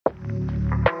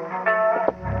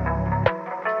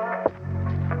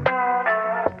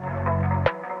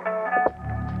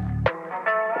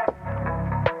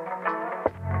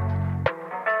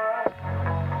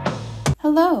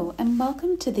Hello, and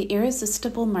welcome to the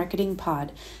Irresistible Marketing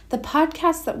Pod, the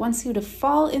podcast that wants you to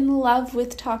fall in love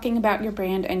with talking about your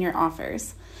brand and your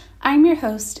offers. I'm your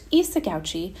host, Isa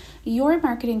Gauchi, your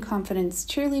marketing confidence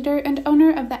cheerleader and owner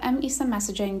of the Isa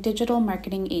Messaging digital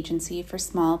marketing agency for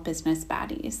small business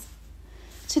baddies.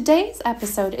 Today's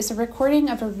episode is a recording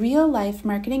of a real-life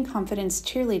marketing confidence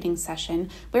cheerleading session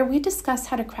where we discuss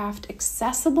how to craft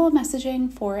accessible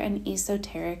messaging for an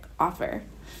esoteric offer.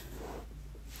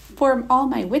 For all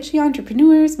my witchy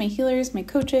entrepreneurs, my healers, my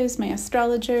coaches, my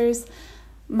astrologers,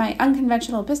 my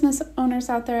unconventional business owners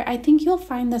out there, I think you'll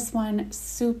find this one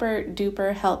super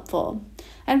duper helpful.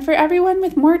 And for everyone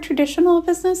with more traditional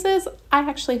businesses, I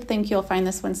actually think you'll find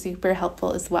this one super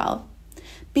helpful as well.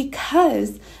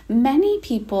 Because many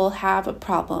people have a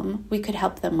problem we could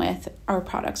help them with our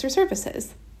products or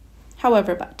services.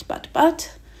 However,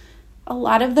 but, a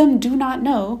lot of them do not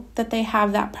know that they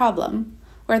have that problem,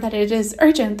 or that it is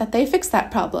urgent that they fix that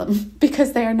problem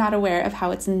because they are not aware of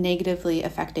how it's negatively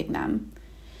affecting them.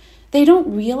 They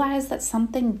don't realize that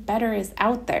something better is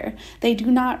out there. They do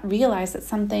not realize that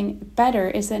something better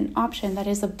is an option that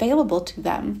is available to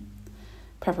them,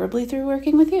 preferably through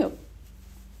working with you.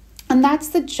 And that's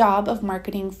the job of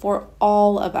marketing for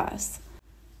all of us.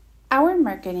 Our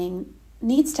marketing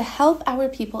needs to help our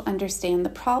people understand the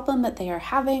problem that they are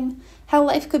having, how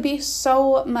life could be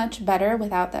so much better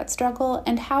without that struggle,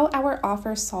 and how our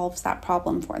offer solves that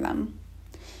problem for them.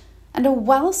 And a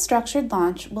well-structured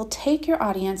launch will take your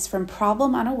audience from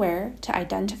problem unaware to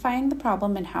identifying the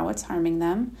problem and how it's harming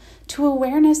them, to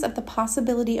awareness of the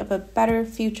possibility of a better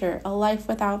future, a life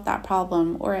without that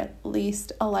problem, or at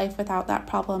least a life without that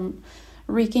problem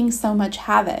wreaking so much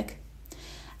havoc.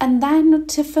 And then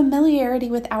to familiarity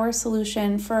with our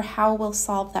solution for how we'll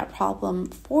solve that problem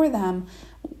for them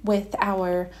with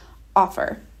our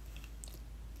offer.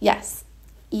 Yes,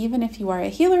 even if you are a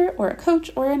healer or a coach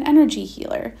or an energy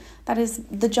healer, that is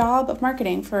the job of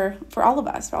marketing for all of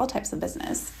us, for all types of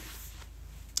business.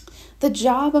 The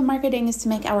job of marketing is to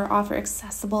make our offer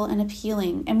accessible and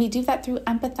appealing, and we do that through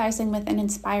empathizing with and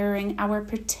inspiring our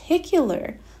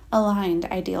particular aligned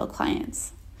ideal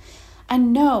clients.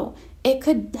 And no, it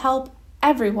could help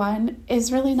everyone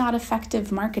is really not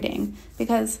effective marketing,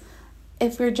 because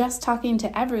if we're just talking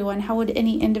to everyone, how would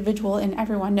any individual and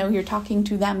everyone know you're talking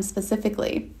to them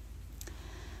specifically?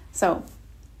 So,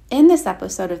 in this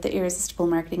episode of the Irresistible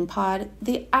Marketing Pod,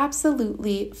 the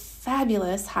absolutely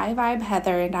fabulous high vibe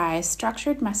Heather and I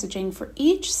structured messaging for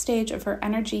each stage of her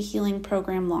energy healing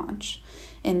program launch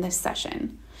in this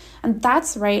session. And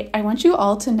that's right, I want you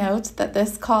all to note that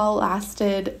this call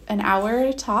lasted an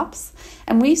hour tops,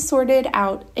 and we sorted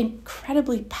out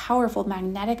incredibly powerful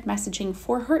magnetic messaging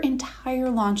for her entire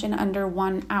launch in under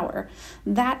 1 hour.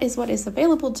 That is what is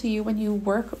available to you when you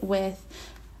work with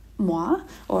moi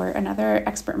or another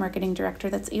expert marketing director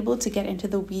that's able to get into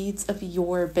the weeds of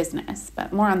your business,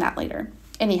 but more on that later.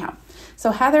 Anyhow, so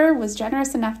Heather was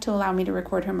generous enough to allow me to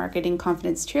record her marketing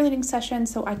confidence cheerleading session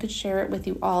so I could share it with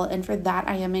you all, and for that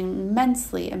I am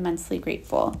immensely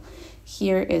grateful.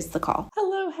 Here is the call.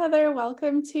 Hello, Heather.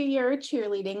 Welcome to your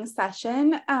cheerleading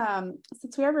session.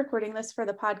 Since we are recording this for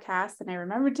the podcast and I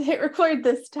remembered to hit record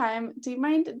this time, do you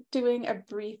mind doing a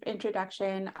brief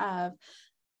introduction of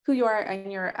who you are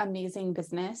and your amazing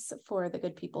business for the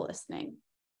good people listening?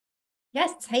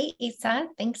 Yes. Hey, Isa.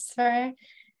 Thanks for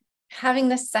having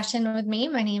this session with me.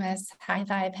 My name is High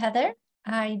Vibe Heather.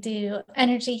 I do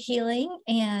energy healing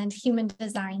and human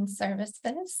design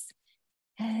services.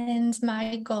 And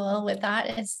my goal with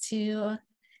that is to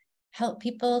help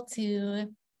people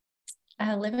to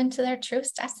live into their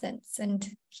truest essence and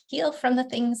heal from the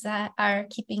things that are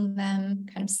keeping them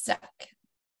kind of stuck.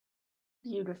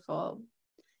 Beautiful.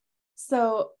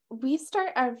 So we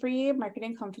start every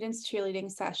marketing confidence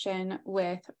cheerleading session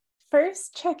with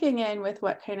first checking in with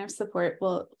what kind of support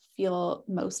will feel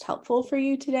most helpful for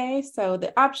you today. So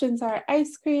the options are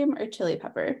ice cream or chili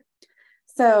pepper.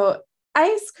 So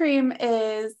ice cream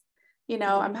is,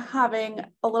 I'm having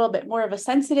a little bit more of a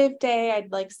sensitive day.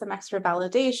 I'd like some extra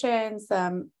validation,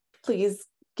 please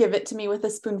give it to me with a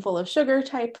spoonful of sugar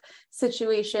type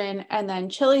situation. And then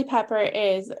chili pepper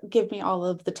is give me all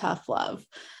of the tough love.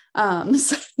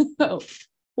 So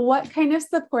what kind of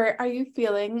support are you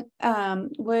feeling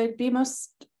would be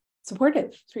most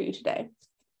supportive for you today?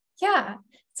 Yeah.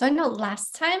 So I know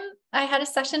last time I had a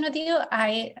session with you,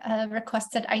 I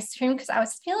requested ice cream because I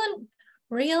was feeling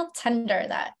real tender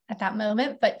at that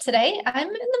moment. But today I'm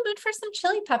in the mood for some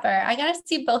chili pepper. I got to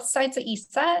see both sides of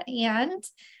Isa,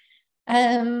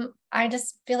 and I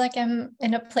just feel like I'm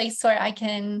in a place where I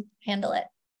can handle it.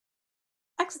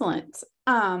 Excellent.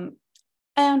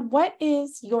 And what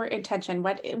is your intention?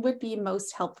 What it would be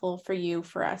most helpful for you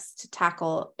for us to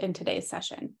tackle in today's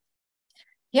session?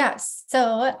 Yes. So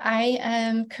I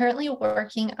am currently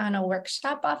working on a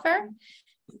workshop offer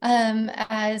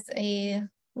as a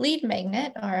lead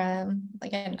magnet or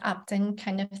like an opt-in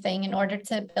kind of thing in order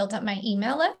to build up my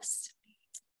email list.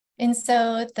 And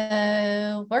so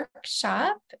the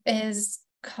workshop is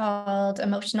called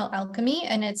Emotional Alchemy,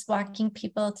 and it's walking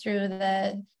people through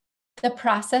the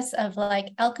process of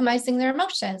like alchemizing their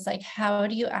emotions. Like, how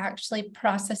do you actually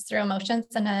process through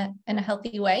emotions in a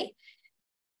healthy way?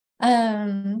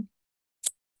 And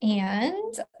I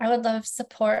would love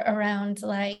support around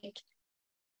like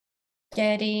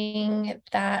getting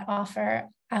that offer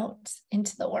out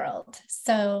into the world.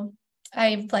 So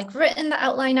I've like written the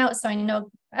outline out so I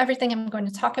know everything I'm going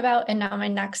to talk about. And now my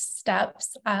next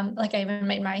steps, like I even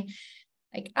made my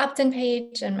like opt-in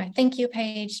page and my thank you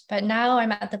page, but now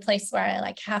I'm at the place where I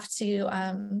like have to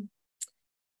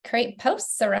create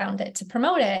posts around it to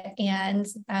promote it and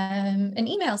an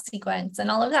email sequence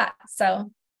and all of that.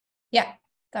 So yeah,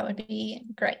 that would be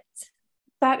great.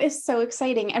 That is so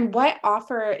exciting. And what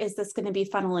offer is this going to be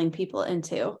funneling people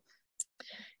into?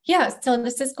 Yeah, so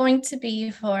this is going to be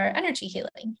for energy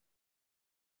healing.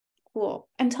 Cool.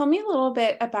 And tell me a little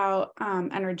bit about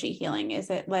energy healing. Is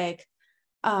it like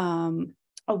a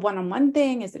one-on-one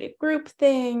thing? Is it a group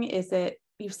thing? Is it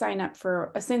you sign up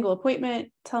for a single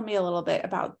appointment? Tell me a little bit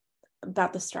about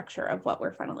the structure of what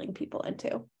we're funneling people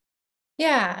into.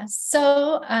 Yeah,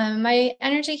 so my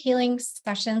energy healing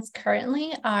sessions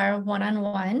currently are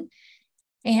one-on-one,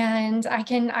 and I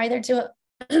can either do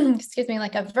excuse me,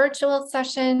 like a virtual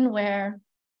session where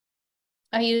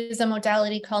I use a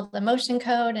modality called the motion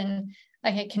code, and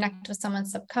I can connect with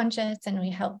someone's subconscious, and we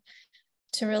help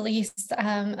to release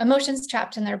emotions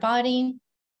trapped in their body.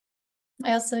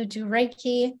 I also do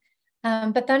Reiki,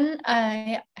 but then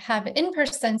I have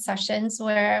in-person sessions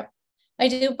where I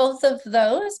do both of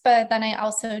those, but then I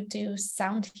also do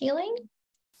sound healing.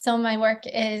 So my work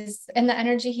is in the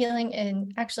energy healing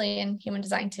and actually in human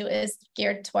design too is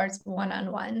geared towards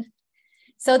one-on-one.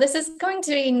 So this is going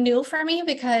to be new for me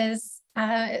because,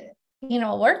 a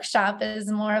workshop is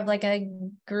more of like a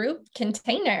group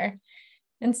container.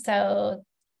 And so,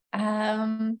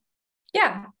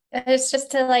 yeah, it's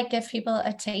just to like give people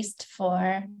a taste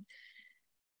for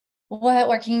what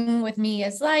working with me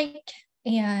is like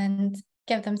and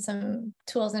give them some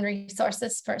tools and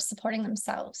resources for supporting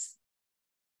themselves.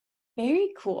 Very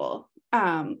cool.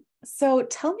 So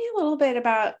tell me a little bit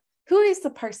about who is the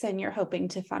person you're hoping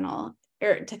to funnel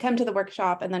or to come to the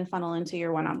workshop and then funnel into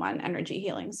your one-on-one energy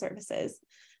healing services.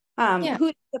 Who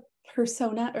is the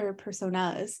persona or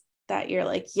personas that you're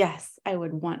like, yes, I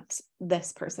would want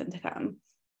this person to come?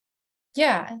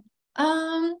 Yeah.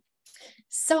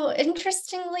 So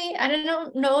interestingly, I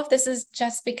don't know if this is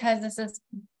just because this is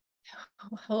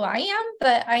who I am,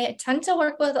 but I tend to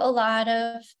work with a lot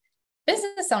of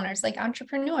business owners, like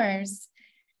entrepreneurs.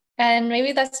 And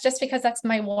maybe that's just because that's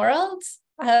my world.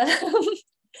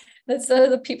 That's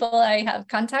the people I have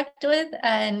contact with.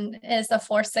 And as a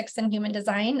 4/6 in human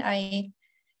design, I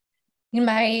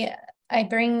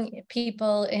bring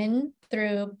people in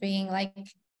through being like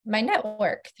my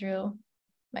network, through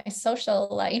my social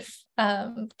life,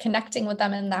 connecting with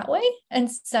them in that way. And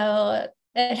so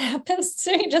it happens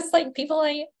to be just like people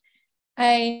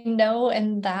I know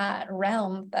in that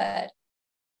realm that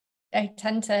I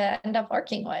tend to end up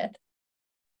working with.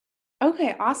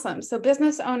 Okay, awesome. So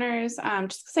business owners,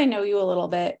 just because I know you a little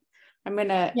bit, I'm going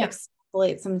to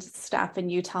extrapolate some stuff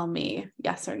and you tell me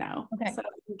yes or no. Okay. So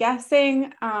I'm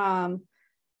guessing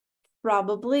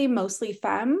probably mostly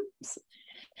femmes.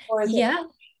 Or is yeah,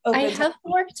 I have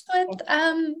worked with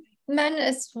men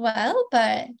as well,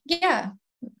 but yeah,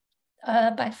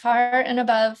 by far and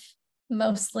above,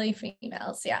 mostly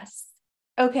females, yes.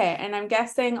 Okay, and I'm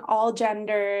guessing all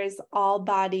genders, all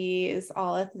bodies,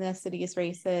 all ethnicities,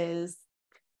 races,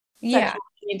 sexual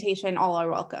orientation, all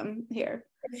are welcome here.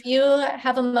 If you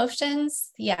have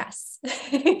emotions, yes,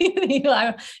 you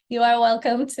are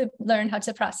welcome to learn how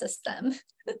to process them.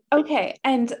 Okay,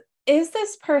 and is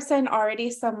this person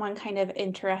already someone kind of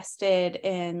interested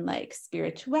in like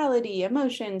spirituality,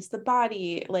 emotions, the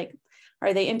body? Like,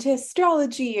 are they into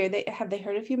astrology, or have they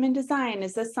heard of human design?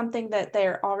 Is this something that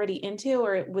they're already into,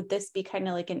 or would this be kind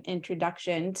of like an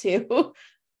introduction to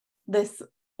this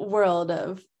world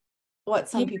of what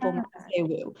some people might say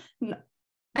woo? But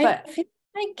I feel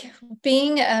like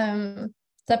being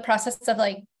the process of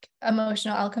like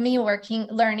emotional alchemy,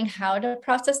 learning how to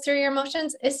process through your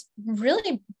emotions is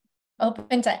really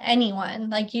open to anyone.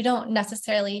 Like you don't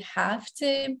necessarily have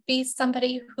to be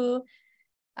somebody who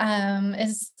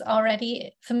is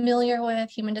already familiar with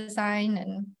human design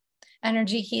and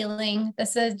energy healing,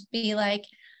 this would be like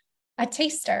a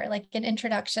taster, like an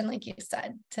introduction, like you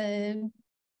said, to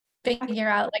figure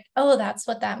out like, oh, that's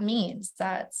what that means.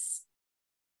 That's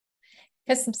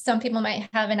because some people might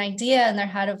have an idea in their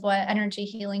head of what energy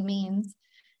healing means.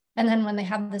 And then when they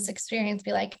have this experience,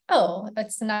 be like, oh,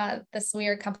 it's not this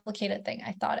weird, complicated thing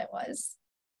I thought it was.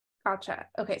 Gotcha.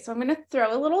 Okay, so I'm going to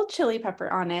throw a little chili pepper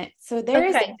on it. So there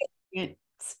is a difference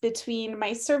between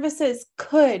my services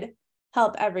could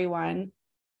help everyone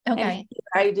and who your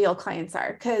ideal clients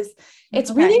are, because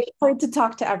it's really hard to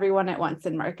talk to everyone at once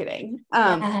in marketing.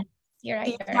 You're right.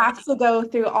 You have to go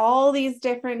through all these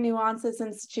different nuances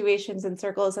and situations and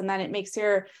circles, and then it makes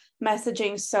your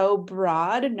messaging so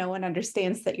broad, no one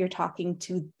understands that you're talking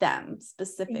to them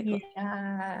specifically.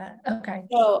 Yeah. Okay.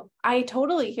 So I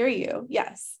totally hear you.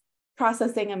 Yes.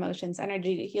 Processing emotions,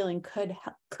 energy healing could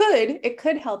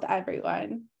help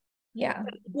everyone. Yeah.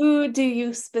 Who do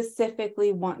you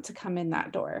specifically want to come in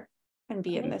that door and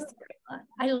be in this?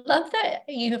 I love that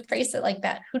you phrase it like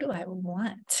that. Who do I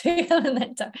want to come in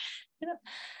that door?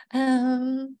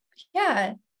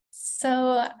 Yeah.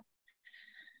 So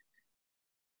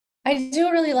I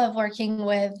do really love working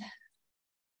with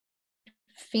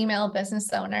female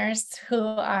business owners who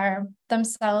are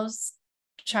themselves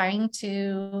trying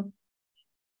to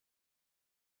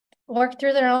work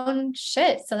through their own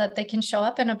shit so that they can show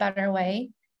up in a better way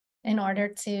in order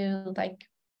to like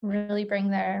really bring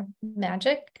their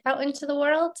magic out into the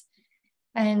world.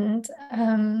 And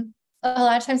a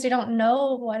lot of times we don't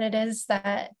know what it is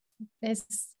that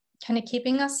is kind of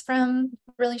keeping us from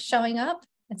really showing up.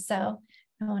 And so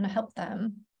I want to help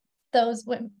them, those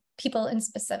people in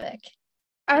specific.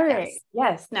 All right.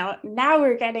 Yes. Now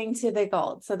we're getting to the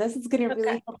gold. So this is going to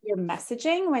really help your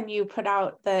messaging when you put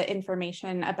out the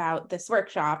information about this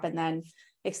workshop and then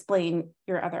explain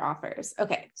your other offers.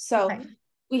 Okay. So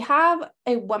we have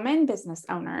a woman business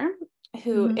owner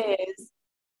who is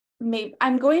maybe,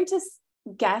 I'm going to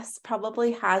guess,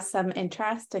 probably has some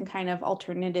interest in kind of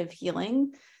alternative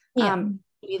healing.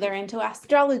 Maybe they're into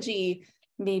astrology.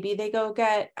 Maybe they go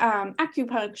get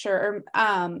acupuncture,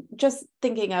 or just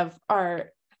thinking of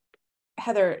our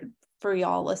Heather, for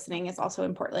y'all listening, is also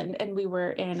in Portland, and we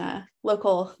were in a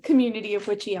local community of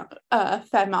witchy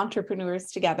femme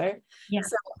entrepreneurs together.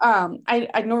 So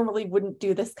I normally wouldn't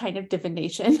do this kind of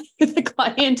divination with a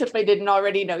client if I didn't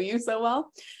already know you so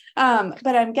well.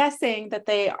 But I'm guessing that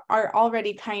they are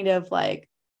already kind of like,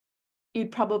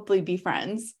 you'd probably be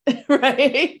friends,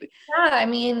 right? Yeah, I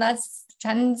mean, that's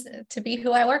tends to be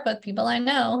who I work with, people I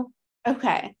know.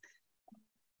 Okay.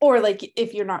 Or like,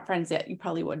 if you're not friends yet, you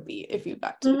probably would be if you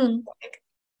got to like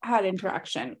had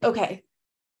interaction. Okay.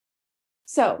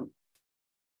 So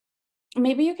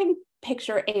maybe you can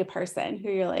picture a person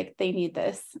who you're like, they need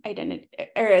this identity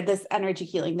or this energy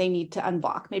healing. They need to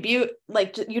unblock. Maybe you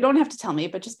like, you don't have to tell me,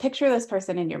 but just picture this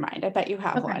person in your mind. I bet you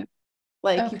have one.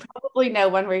 Like you probably know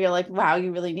one where you're like, wow,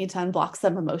 you really need to unblock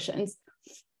some emotions.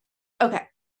 Okay.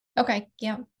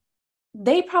 Yeah.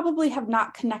 They probably have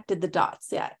not connected the dots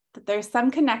yet. But there's some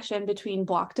connection between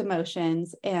blocked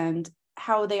emotions and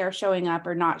how they are showing up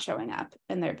or not showing up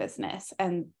in their business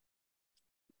and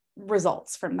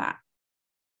results from that.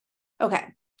 Okay.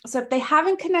 So if they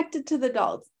haven't connected to the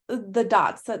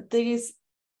dots, that these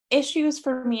issues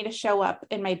for me to show up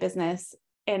in my business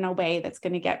in a way that's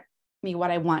going to get me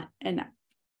what I want, and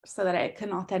so that I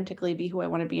can authentically be who I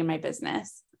want to be in my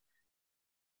business.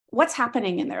 What's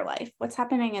happening in their life? What's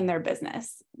happening in their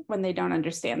business when they don't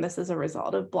understand this as a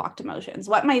result of blocked emotions?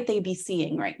 What might they be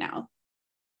seeing right now?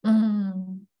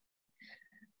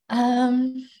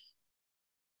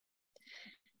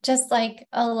 Just like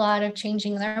a lot of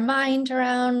changing their mind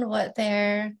around what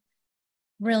they're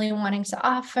really wanting to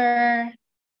offer.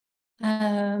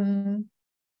 A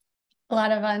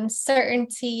lot of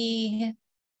uncertainty.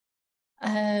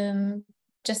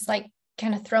 Just like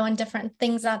kind of throwing different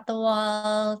things at the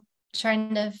wall,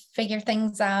 trying to figure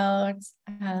things out,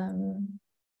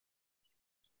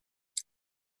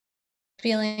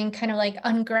 feeling kind of like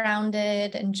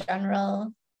ungrounded in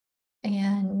general,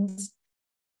 and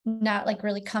not like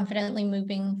really confidently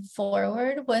moving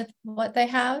forward with what they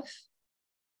have.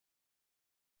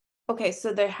 Okay,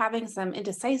 so they're having some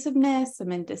indecisiveness,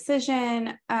 some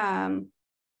indecision.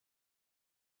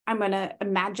 I'm going to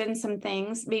imagine some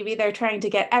things. Maybe they're trying to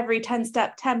get every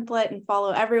 10-step template and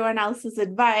follow everyone else's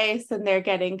advice, and they're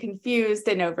getting confused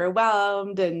and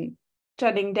overwhelmed and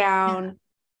shutting down.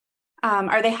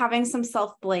 Are they having some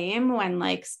self-blame when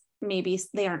like maybe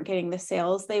they aren't getting the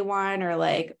sales they want, or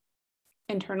like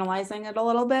internalizing it a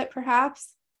little bit,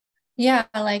 perhaps? Yeah,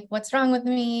 like what's wrong with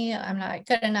me? I'm not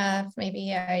good enough.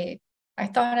 Maybe I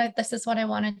thought this is what I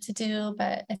wanted to do,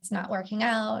 but it's not working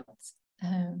out.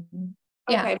 Yeah.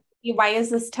 Okay, why is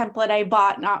this template I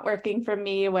bought not working for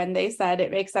me when they said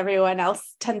it makes everyone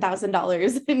else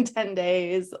 $10,000 in 10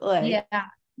 days? Like, Yeah.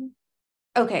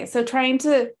 okay,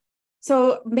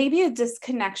 so maybe a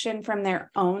disconnection from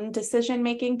their own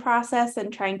decision-making process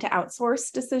and trying to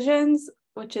outsource decisions,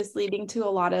 which is leading to a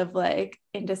lot of like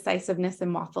indecisiveness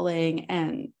and waffling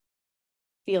and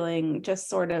feeling just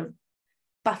sort of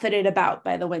buffeted about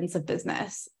by the winds of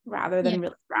business rather Yeah. than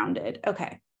really grounded.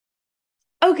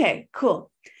 Okay,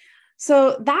 cool.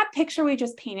 So that picture we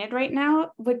just painted right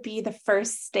now would be the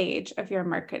first stage of your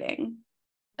marketing.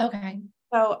 Okay.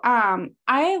 So I'm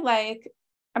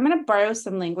going to borrow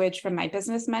some language from my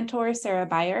business mentor, Sarah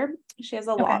Beyer. She has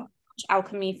a Okay. launch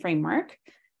alchemy framework.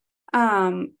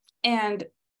 And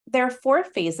there are 4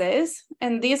 phases,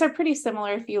 and these are pretty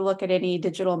similar if you look at any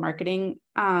digital marketing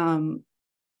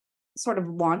sort of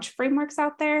launch frameworks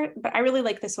out there. But I really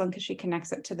like this one because she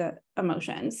connects it to the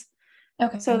emotions.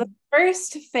 Okay. So the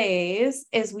first phase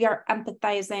is we are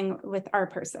empathizing with our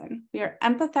person. We are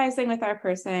empathizing with our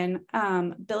person,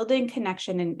 building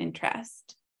connection and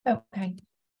interest. Okay.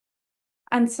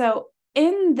 And so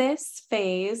in this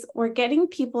phase, we're getting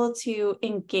people to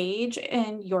engage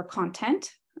in your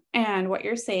content and what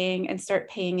you're saying and start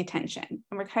paying attention.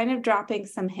 And we're kind of dropping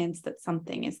some hints that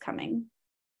something is coming.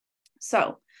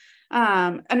 So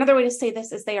another way to say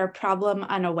this is they are problem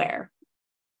unaware.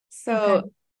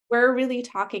 So we're really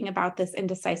talking about this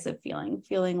indecisive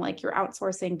feeling like you're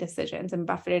outsourcing decisions and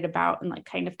buffeted about and like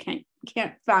kind of can't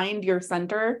find your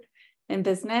center in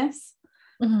business.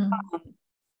 Mm-hmm.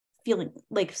 Feeling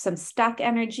like some stuck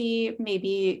energy,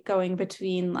 maybe going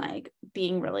between like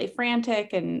being really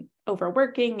frantic and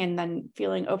overworking and then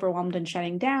feeling overwhelmed and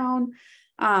shutting down.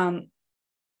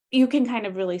 You can kind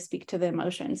of really speak to the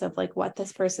emotions of like what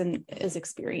this person is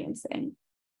experiencing.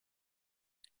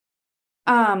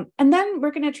 And then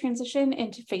we're going to transition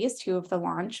into phase 2 of the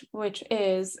launch, which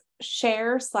is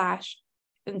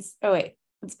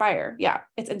inspire. Yeah,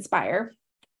 it's inspire.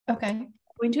 Okay. I'm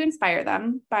going to inspire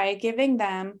them by giving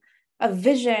them a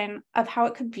vision of how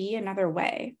it could be another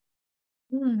way.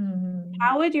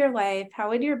 How would your life, how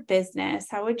would your business,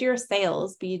 how would your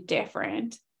sales be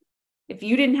different if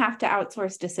you didn't have to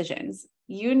outsource decisions?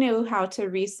 You knew how to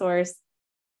resource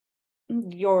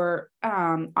your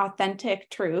authentic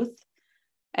truth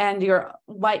and your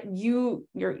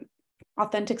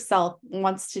authentic self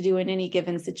wants to do in any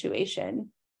given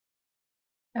situation.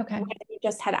 Okay. What if you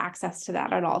just had access to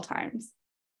that at all times?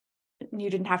 You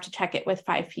didn't have to check it with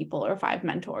 5 people or 5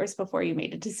 mentors before you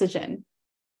made a decision.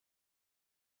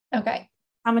 Okay.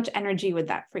 How much energy would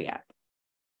that free up?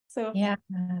 So Yeah.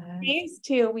 phase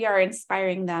 2, we are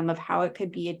inspiring them of how it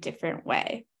could be a different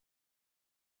way.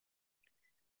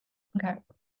 Okay.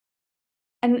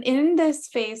 And in this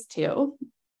phase 2,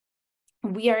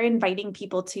 we are inviting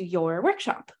people to your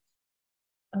workshop.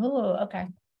 Oh, okay.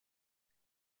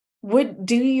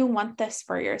 Do you want this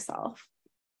for yourself?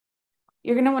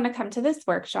 You're going to want to come to this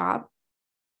workshop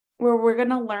where we're going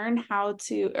to learn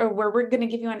where we're going to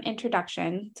give you an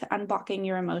introduction to unblocking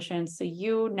your emotions so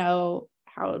you know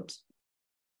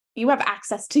you have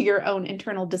access to your own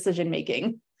internal decision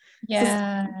making.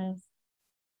 Yes.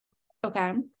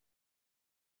 Okay.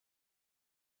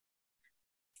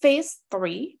 Phase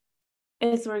 3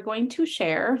 is we're going to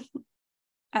share,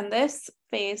 and this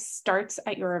phase starts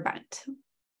at your event.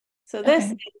 So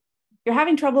you're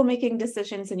having trouble making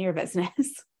decisions in your business.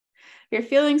 You're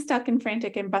feeling stuck and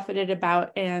frantic and buffeted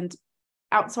about and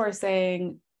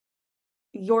outsourcing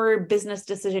your business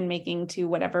decision making to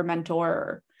whatever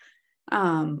mentor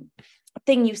or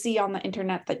thing you see on the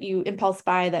internet that you impulse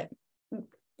buy that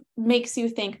makes you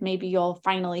think maybe you'll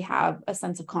finally have a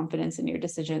sense of confidence in your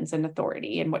decisions and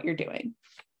authority in what you're doing.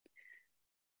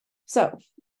 So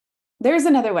there's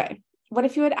another way. What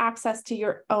if you had access to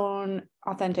your own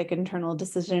authentic internal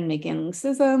decision-making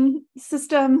system?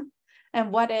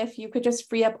 And what if you could just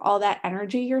free up all that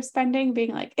energy you're spending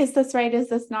being like, is this right? Is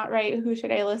this not right? Who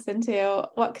should I listen to?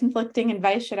 What conflicting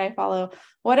advice should I follow?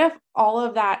 What if all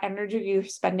of that energy you're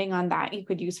spending on that you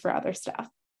could use for other stuff?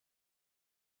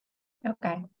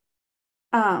 Okay.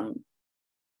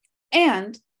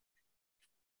 And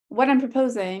what I'm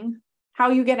proposing,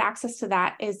 how you get access to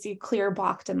that is you clear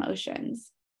blocked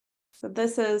emotions. So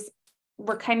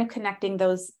we're kind of connecting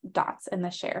those dots in the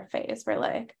share phase. We're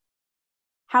like,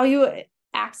 how you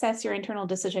access your internal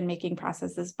decision-making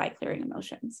processes by clearing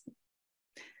emotions.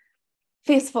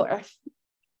 Phase 4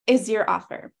 is your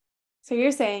offer. So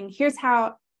you're saying, here's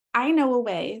how I know a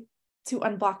way to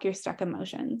unblock your stuck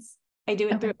emotions. I do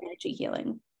it through energy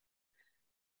healing.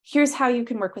 Here's how you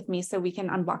can work with me so we can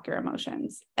unblock your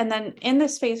emotions. And then in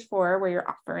this phase 4, where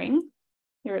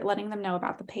you're letting them know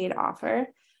about the paid offer.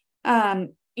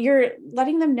 You're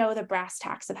letting them know the brass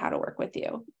tacks of how to work with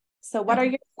you. So what are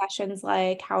your sessions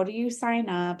like? How do you sign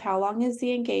up? How long is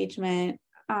the engagement?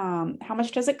 How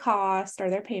much does it cost? Are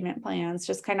there payment plans?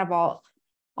 Just kind of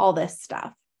all this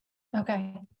stuff.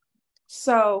 Okay.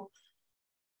 So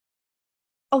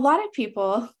a lot of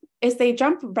people is they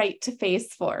jump right to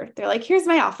phase 4. They're like, here's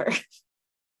my offer.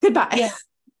 Goodbye. Yeah.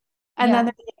 And then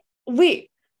they're like,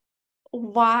 wait,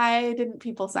 why didn't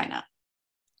people sign up?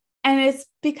 And it's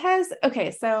because,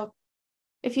 okay, so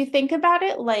if you think about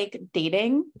it like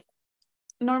dating,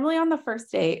 normally on the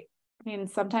first date, I mean,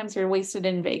 sometimes you're wasted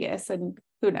in Vegas and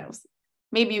who knows,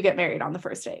 maybe you get married on the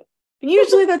first date.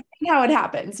 Usually that's how it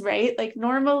happens, right? Like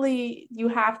normally you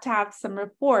have to have some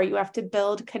rapport, you have to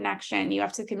build connection, you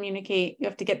have to communicate, you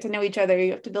have to get to know each other,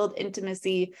 you have to build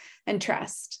intimacy and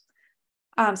trust.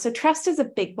 So trust is a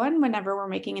big one whenever we're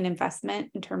making an investment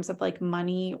in terms of like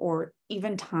money or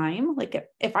even time. Like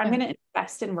if I'm going to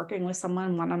invest in working with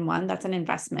someone one-on-one, that's an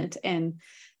investment, and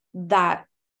that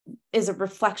is a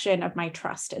reflection of my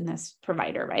trust in this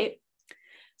provider, right?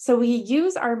 So we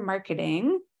use our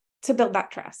marketing to build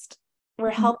that trust. We're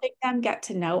helping them get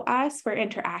to know us. We're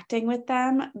interacting with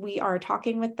them. We are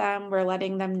talking with them. We're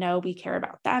letting them know we care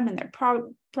about them and their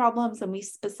problems, and we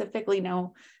specifically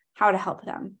know how to help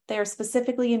them. They are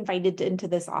specifically invited into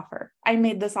this offer. I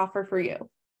made this offer for you.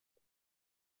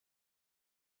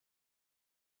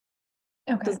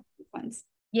 Okay. Does that make sense?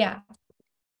 Yeah.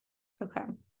 Okay.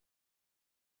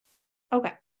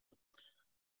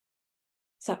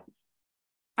 So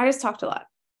I just talked a lot.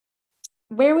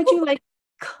 Where would you like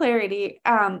clarity?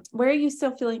 Where are you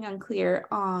still feeling unclear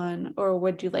on, or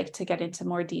would you like to get into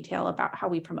more detail about how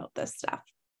we promote this stuff?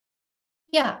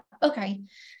 Yeah. Okay.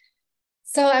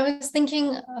 So I was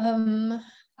thinking,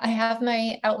 I have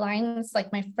my outlines,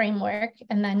 like my framework,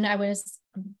 and then I was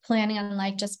planning on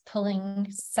like just pulling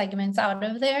segments out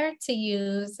of there to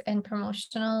use in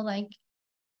promotional like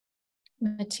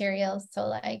materials. So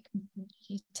like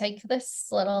you take this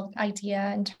little idea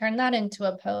and turn that into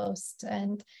a post,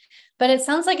 but it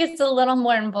sounds like it's a little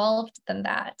more involved than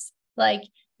that. Like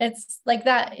it's like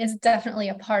that is definitely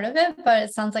a part of it, but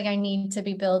it sounds like I need to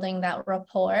be building that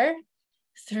rapport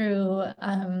through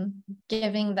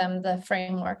giving them the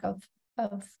framework of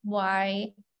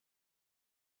why,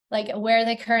 like where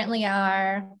they currently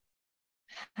are,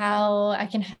 how I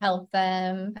can help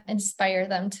them, inspire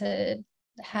them to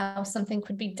how something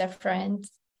could be different,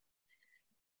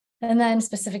 and then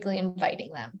specifically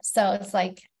inviting them. So it's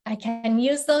like I can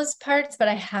use those parts, but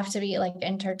I have to be like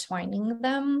intertwining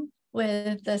them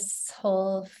with this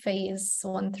whole phase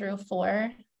 1 through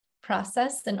 4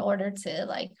 process in order to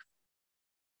like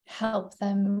help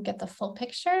them get the full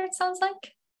picture, it sounds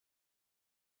like.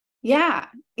 Yeah.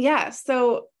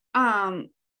 So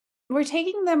we're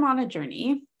taking them on a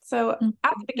journey. So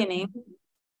at the beginning,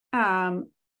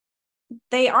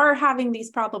 they are having these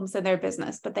problems in their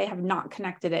business, but they have not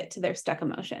connected it to their stuck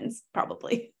emotions,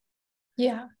 probably.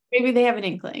 Yeah. Maybe they have an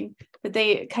inkling, but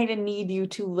they kind of need you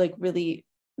to like really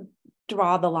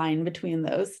draw the line between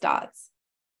those dots.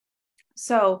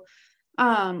 So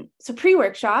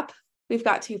pre-workshop, we've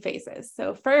got 2 phases.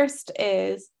 So first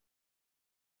is,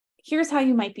 here's how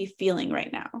you might be feeling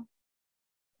right now.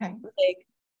 Okay. Like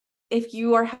if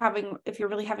you're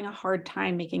really having a hard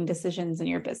time making decisions in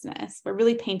your business, we're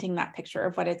really painting that picture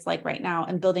of what it's like right now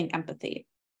and building empathy.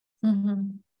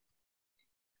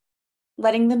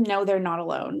 Letting them know they're not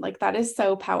alone. Like that is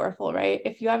so powerful, right?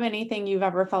 If you have anything you've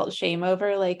ever felt shame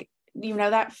over, like, you know,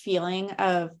 that feeling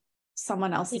of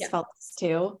someone else has felt this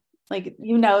too. Like,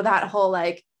 you know, that whole,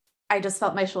 like, I just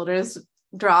felt my shoulders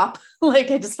drop.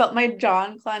 Like I just felt my jaw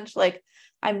unclench. Like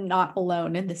I'm not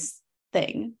alone in this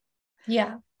thing.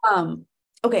 Yeah.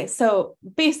 Okay. So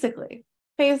basically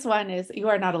phase 1 is you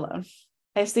are not alone.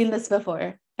 I've seen this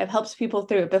before. I've helped people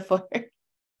through it before.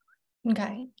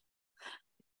 Okay.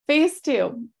 Phase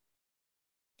 2,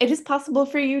 it is possible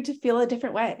for you to feel a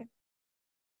different way.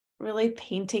 Really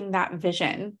painting that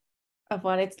vision of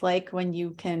what it's like when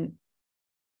you can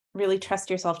really trust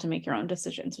yourself to make your own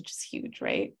decisions, which is huge,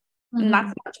 right? And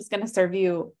that's not just going to serve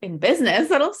you in business,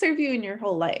 that'll serve you in your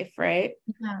whole life, right?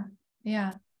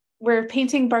 Yeah. We're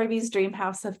painting Barbie's dream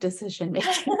house of decision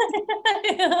making.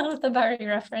 I love the Barbie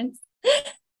reference.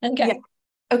 Okay. Yeah.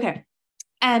 Okay.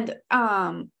 And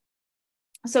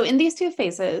so in these 2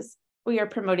 phases, we are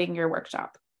promoting your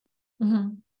workshop.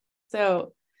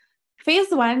 So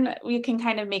phase 1, we can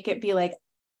kind of make it be like,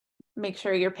 make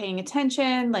sure you're paying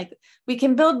attention. Like we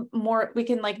can build more, we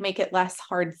can like make it less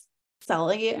hard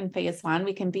silly in phase one.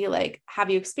 We can be like, have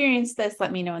you experienced this?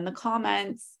 Let me know in the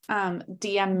comments.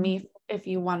 DM me if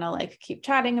you want to like keep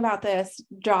chatting about this.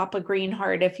 Drop a green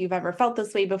heart if you've ever felt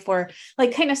this way before,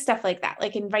 like kind of stuff like that,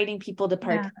 like inviting people to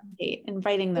participate,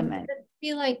 inviting them in.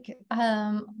 Be like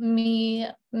me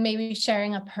maybe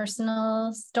sharing a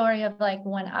personal story of like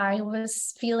when I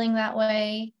was feeling that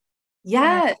way.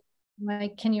 Yes.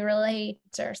 Like, can you relate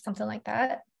or something like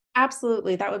that?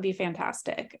 Absolutely. That would be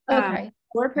fantastic. Okay.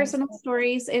 Or personal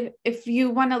stories. If you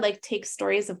want to like take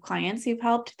stories of clients you've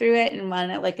helped through it and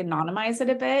want to like anonymize it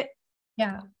a bit.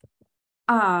 Yeah.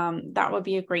 That would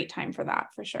be a great time for that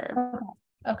for sure.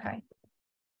 Okay.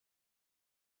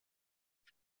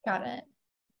 Got it.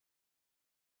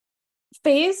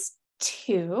 Phase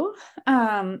two,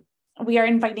 we are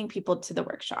inviting people to the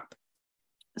workshop.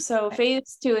 So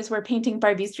phase two is we're painting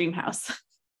Barbie's dream house.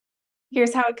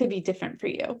 Here's how it could be different for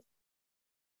you.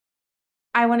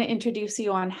 I want to introduce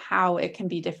you on how it can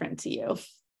be different to you.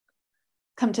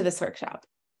 Come to this workshop.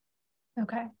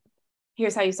 Okay.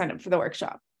 Here's how you sign up for the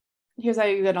workshop. Here's how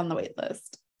you get on the wait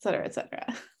list, et cetera, et cetera.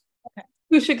 Okay.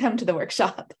 Who should come to the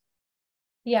workshop?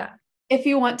 Yeah. If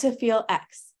you want to feel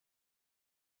X,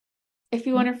 if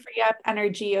you want to free up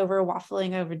energy over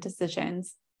waffling over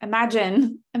decisions,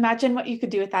 imagine what you could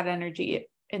do with that energy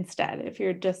instead. If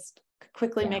you're just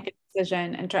quickly make a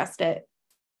decision and trust it,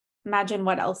 imagine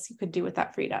what else you could do with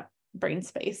that freed up brain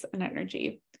space and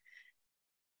energy.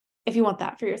 If you want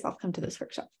that for yourself, come to this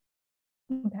workshop.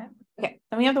 Okay.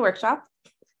 Then we have the workshop.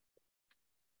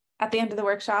 At the end of the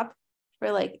workshop,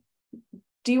 we're like,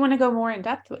 do you want to go more in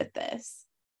depth with this?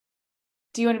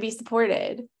 Do you want to be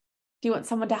supported? Do you want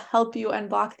someone to help you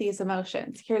unblock these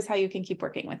emotions? Here's how you can keep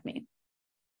working with me.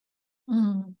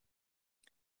 And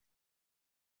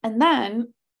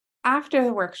then after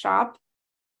the workshop,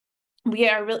 we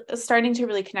are starting to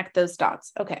really connect those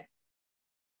dots. Okay.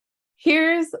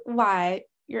 Here's why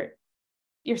your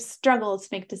struggle to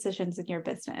make decisions in your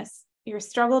business, your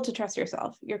struggle to trust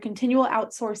yourself, your continual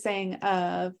outsourcing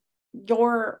of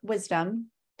your wisdom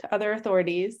to other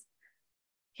authorities.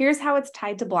 Here's how it's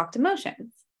tied to blocked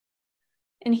emotions.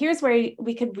 And here's where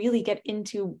we could really get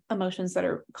into emotions that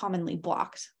are commonly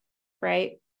blocked,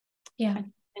 right? Yeah.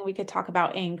 And we could talk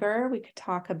about anger. We could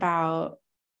talk about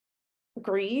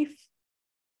grief.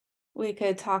 We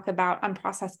could talk about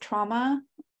unprocessed trauma.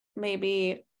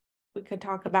 Maybe we could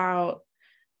talk about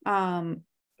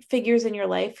figures in your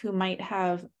life who might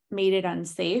have made it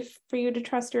unsafe for you to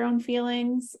trust your own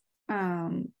feelings.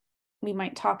 We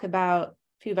might talk about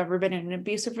if you've ever been in an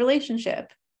abusive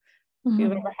relationship, if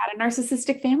you've ever had a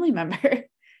narcissistic family member.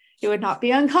 It would not be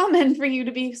uncommon for you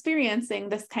to be experiencing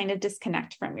this kind of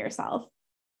disconnect from yourself.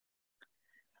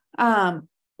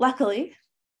 Luckily,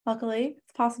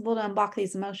 it's possible to unblock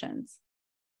these emotions.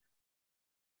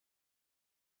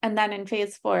 And then in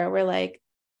phase 4, we're like,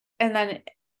 and then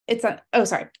it's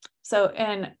So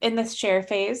in this share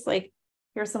phase, like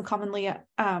here's some commonly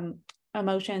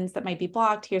emotions that might be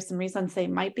blocked. Here's some reasons they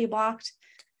might be blocked.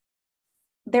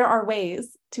 There are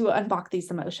ways to unblock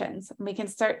these emotions. We can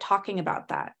start talking about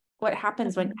that. What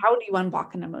happens how do you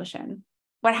unblock an emotion?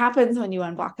 What happens when you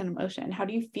unblock an emotion? How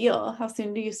do you feel? How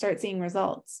soon do you start seeing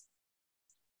results?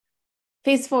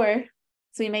 Phase 4,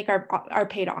 so we make our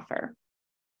paid offer.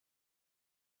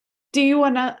 Do you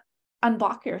want to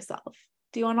unblock yourself?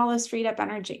 Do you want all this freed up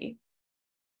energy?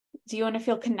 Do you want to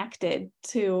feel connected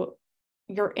to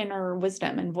your inner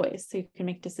wisdom and voice so you can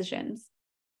make decisions?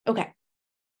 Okay,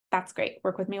 that's great.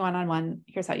 Work with me one-on-one.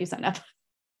 Here's how you sign up.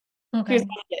 Okay. Here's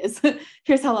what it is.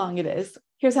 Here's how long it is.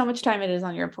 Here's how much time it is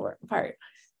on your part.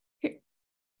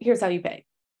 Here's how you pay.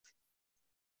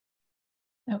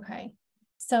 Okay.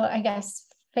 So I guess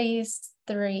phase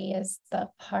 3 is the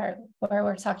part where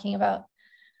we're talking about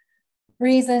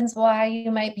reasons why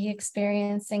you might be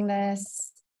experiencing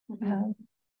this,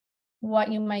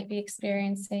 what you might be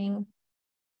experiencing.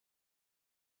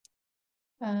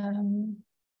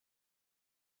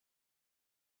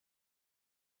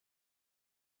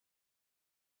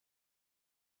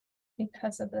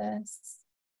 Because of this.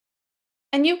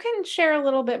 And you can share a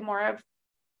little bit more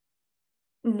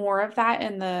of that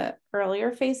in the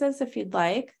earlier phases if you'd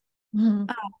like.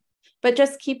 But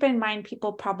just keep in mind,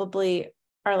 people probably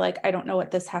are like, I don't know what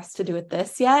this has to do with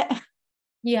this yet.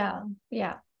 Yeah.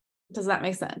 Does that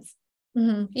make sense?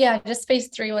 Yeah, just phase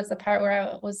 3 was the part where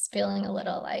I was feeling a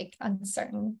little like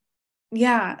uncertain.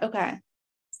 Yeah. Okay.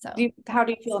 So how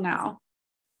do you feel now?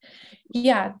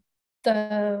 Yeah,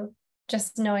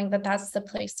 just knowing that that's the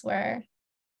place where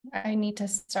I need to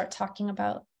start talking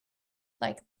about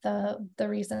like the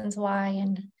reasons why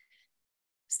and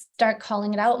start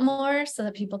calling it out more so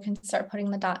that people can start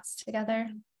putting the dots together.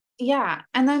 Yeah.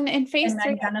 And then in phase And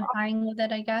three, identifying with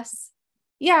it, I guess.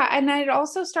 yeah. And I'd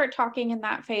also start talking in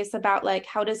that phase about like,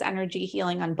 how does energy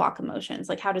healing unblock emotions?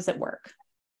 Like, how does it work?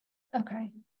 Okay.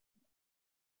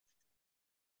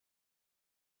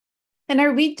 And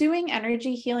are we doing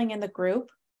energy healing in the group?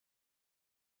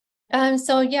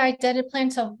 So yeah, I did plan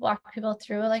to walk people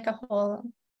through like a whole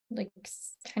like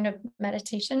kind of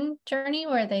meditation journey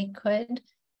where they could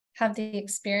have the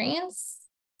experience.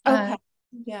 Okay.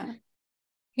 Yeah.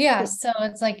 Yeah, Cool. so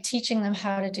it's like teaching them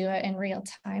how to do it in real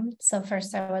time. So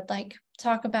first I would like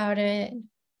talk about it,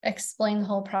 explain the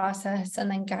whole process, and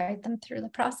then guide them through the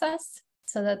process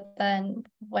so that then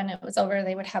when it was over,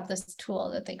 they would have this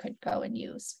tool that they could go and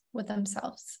use with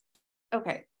themselves.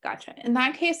 Okay. Gotcha. In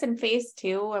that case, in phase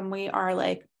two, when we are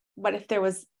like, what if there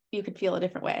was, you could feel a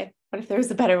different way? What if there was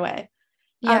a better way?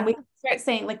 Yeah. We start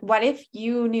saying like, what if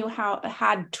you knew how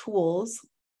had tools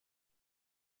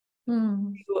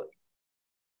Hmm. to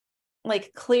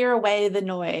like clear away the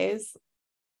noise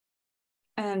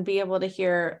and be able to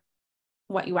hear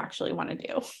what you actually want to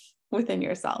do within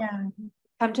yourself? Yeah.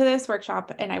 Come to this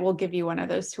workshop and I will give you one of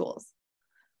those tools.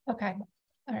 Okay.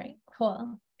 All right.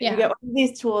 Cool. You Yeah. get one of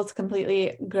these tools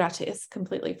completely gratis,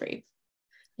 completely free.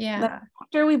 Then Yeah.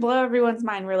 after we blow everyone's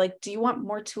mind, we're like, do you want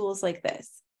more tools like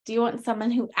this? Do you want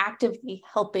someone who actively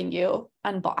helping you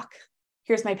unblock?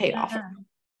 Here's my paid offer.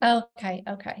 Okay.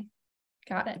 Okay.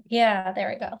 Got it. Yeah. There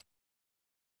we go.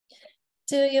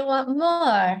 Do you want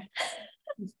more?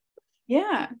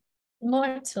 Yeah.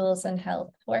 More tools and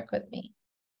help? Work with me.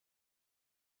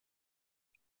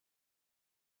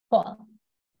 Cool.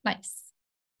 Nice.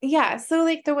 Yeah. So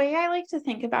like the way I like to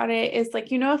think about it is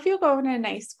like, if you go in a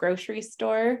nice grocery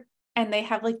store and they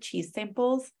have like cheese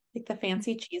samples, like the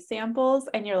fancy cheese samples,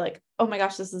 and you're like, oh my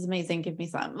gosh, this is amazing. Give me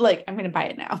some. Like, I'm going to buy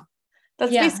it now.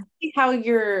 That's Yeah. basically how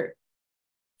your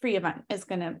free event is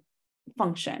going to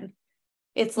function.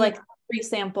 It's like free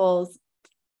samples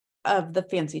of the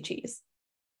fancy cheese.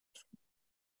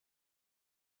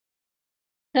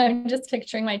 I'm just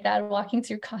picturing my dad walking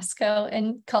through Costco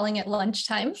and calling it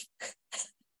lunchtime.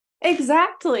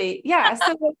 Exactly. Yeah.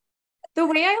 So the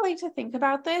way I like to think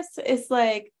about this is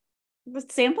like the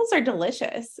samples are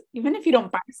delicious. Even if you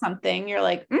don't buy something, you're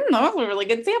like, that was a really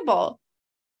good sample.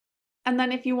 And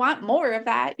then if you want more of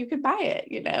that, you can buy it.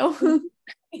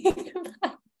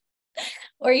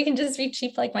 Or you can just be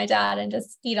cheap like my dad and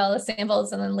just eat all the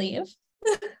samples and then leave.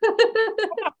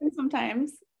 That happens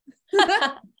sometimes.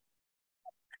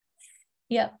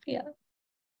 Yep. Yeah.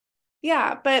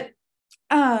 Yeah, but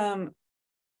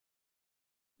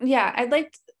yeah, I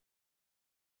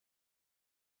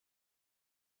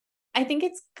think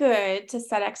it's good to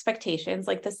set expectations.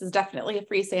 Like, this is definitely a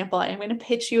free sample. I'm going to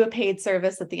pitch you a paid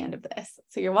service at the end of this.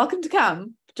 So you're welcome to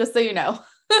come, just so you know.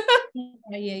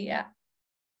 Yeah.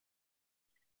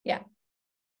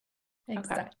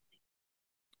 Exactly. Okay.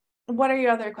 What are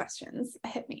your other questions?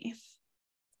 Hit me.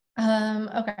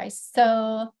 Okay.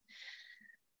 So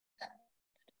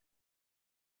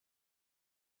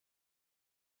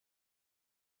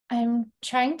I'm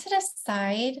trying to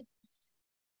decide,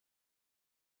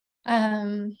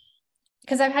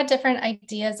 because I've had different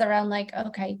ideas around like,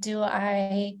 okay, do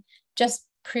I just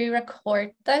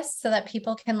pre-record this so that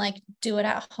people can like do it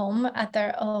at home at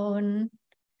their own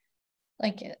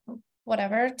like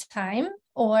whatever time,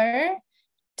 or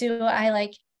do I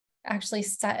like actually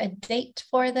set a date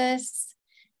for this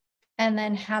and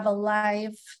then have a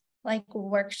live like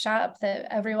workshop that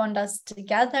everyone does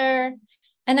together?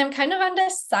 And I'm kind of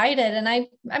undecided, and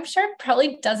I'm sure it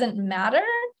probably doesn't matter.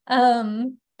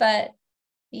 But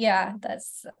yeah,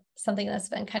 that's something that's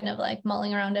been kind of like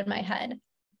mulling around in my head.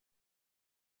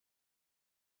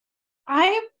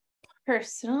 I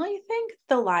personally think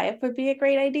the live would be a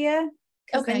great idea,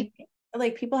 because then Okay.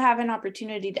 like people have an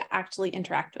opportunity to actually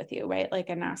interact with you, right? Like,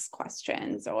 and ask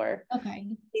questions or Okay.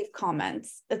 leave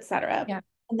comments, etc. Yeah.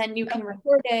 And then you can Okay.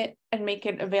 record it and make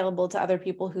it available to other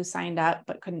people who signed up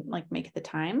but couldn't like make the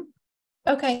time.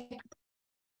 Okay.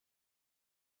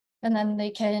 And then they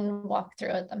can walk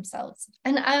through it themselves.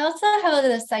 And I also have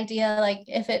this idea, like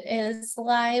if it is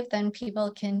live, then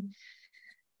people can,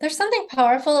 there's something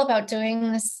powerful about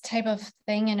doing this type of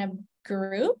thing in a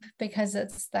group, because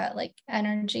it's that like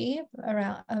energy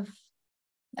around of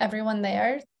everyone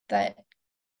there that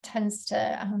tends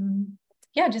to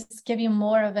just give you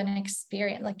more of an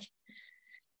experience, like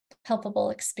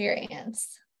helpable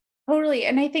experience. Totally.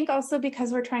 And I think also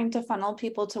because we're trying to funnel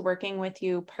people to working with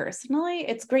you personally,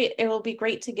 it's great. It will be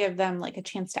great to give them like a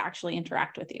chance to actually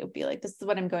interact with you. Be like, this is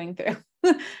what I'm going through.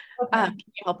 Can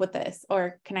you help with this?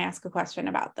 Or can I ask a question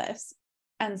about this?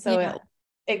 And so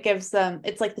it gives them,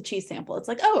 it's like the cheese sample. It's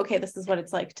like, oh, okay, this is what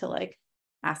it's like to like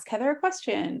ask Heather a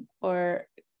question or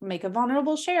make a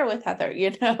vulnerable share with Heather,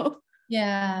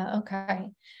 Yeah. Okay.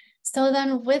 So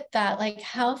then with that, like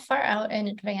how far out in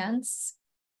advance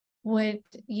would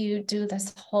you do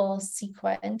this whole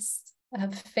sequence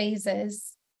of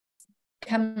phases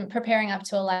preparing up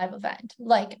to a live event?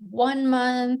 Like 1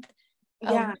 month,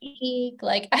 a week?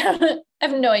 Like I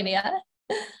have no idea.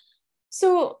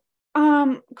 So,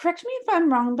 correct me if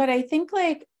I'm wrong, but I think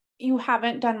like you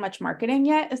haven't done much marketing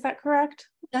yet. Is that correct?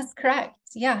 That's correct.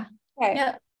 Yeah. Okay.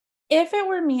 Yeah. If it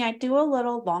were me, I'd do a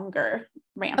little longer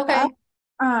ramp Okay.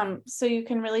 up. So you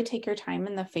can really take your time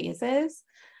in the phases.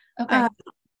 Okay.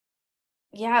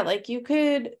 Yeah, like you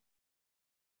could,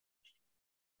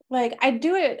 like I'd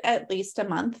do it at least a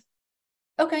month.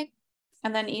 Okay.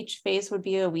 And then each phase would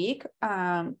be a week.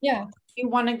 Yeah. You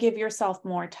want to give yourself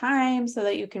more time so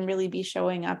that you can really be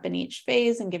showing up in each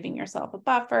phase and giving yourself a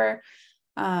buffer.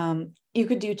 You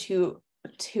could do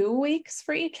two weeks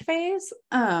for each phase.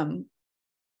 Yeah.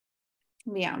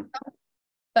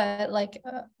 But like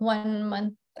 1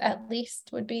 month at least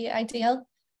would be ideal.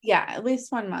 Yeah, at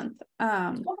least 1 month.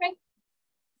 Okay.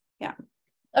 Yeah.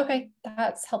 Okay,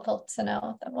 that's helpful to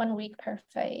know, that 1 week per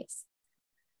phase.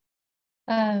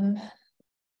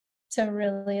 To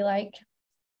really like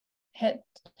hit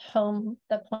home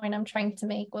the point I'm trying to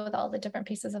make with all the different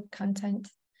pieces of content.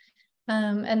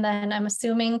 And then I'm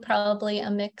assuming probably a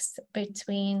mix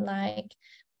between like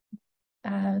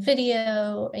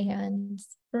video and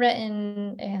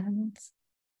written and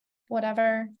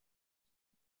whatever.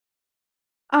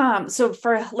 So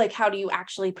for like, how do you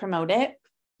actually promote it?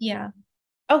 Yeah.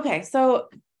 Okay, so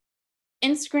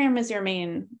Instagram is your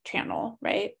main channel,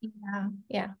 right? Yeah.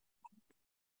 Yeah.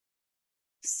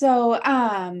 So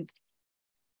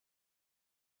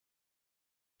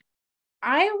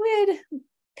I would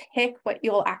pick what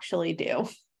you'll actually do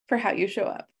for how you show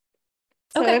up.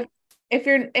 So Okay.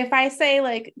 if I say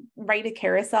like write a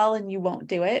carousel and you won't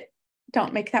do it,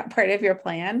 don't make that part of your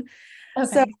plan.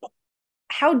 Okay. So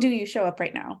how do you show up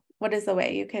right now? What is the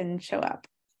way you can show up?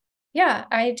 Yeah,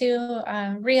 I do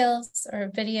reels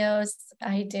or videos.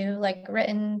 I do like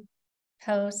written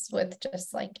posts with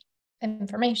just like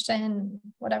information,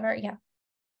 whatever. Yeah.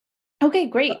 Okay,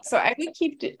 great. So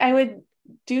I would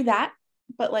do that,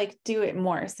 but like do it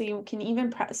more. So you can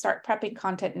even start prepping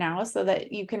content now so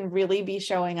that you can really be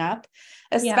showing up.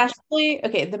 Especially,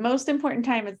 okay, the most important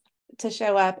time to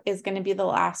show up is going to be the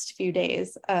last few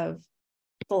days of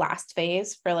the last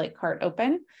phase for like cart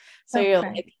open. So you're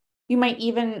like, you might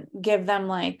even give them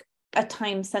like a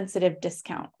time sensitive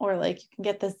discount, or like you can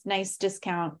get this nice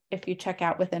discount if you check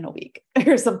out within a week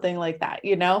or something like that,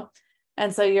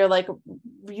 And so you're like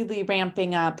really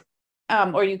ramping up,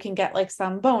 or you can get like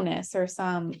some bonus or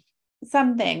some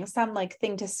like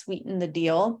thing to sweeten the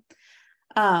deal,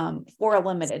 for a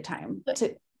limited time.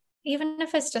 Even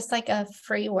if it's just like a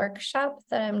free workshop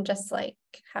that I'm just like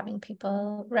having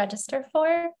people register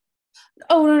for.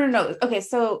 Oh, no. Okay.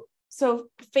 So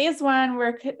phase one,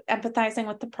 we're empathizing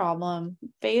with the problem.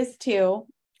 Phase two,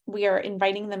 we are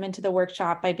inviting them into the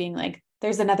workshop by being like,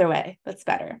 there's another way that's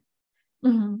better.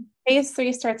 Mm-hmm. Phase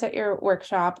three starts at your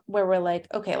workshop where we're like,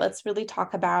 okay, let's really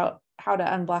talk about how to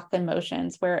unblock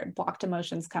emotions, where blocked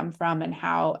emotions come from, and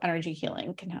how energy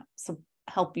healing can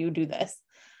help you do this.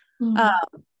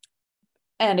 Mm-hmm.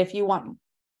 And if you want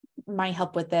my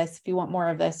help with this, if you want more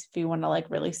of this, if you want to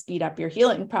like really speed up your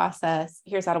healing process,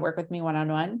 here's how to work with me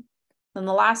one-on-one. Then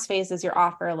the last phase is your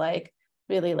offer, like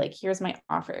really like, here's my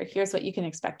offer. Here's what you can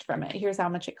expect from it. Here's how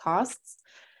much it costs.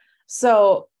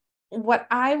 So what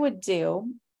I would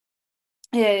do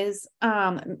is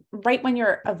right when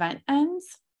your event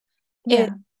ends,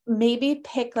 is maybe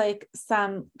pick like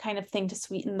some kind of thing to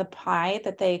sweeten the pie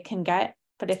that they can get.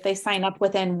 But if they sign up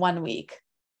within 1 week.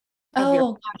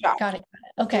 Oh, got it.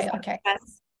 Okay.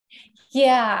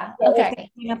 Yeah. So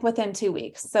okay. Sign up within 2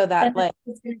 weeks, so that like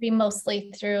it's going to be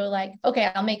mostly through like,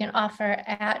 okay, I'll make an offer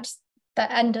at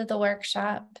the end of the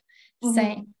workshop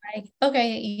saying like,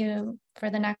 okay, you for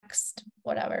the next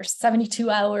whatever 72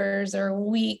 hours or a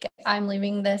week, I'm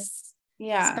leaving this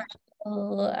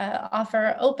special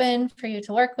offer open for you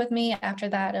to work with me. After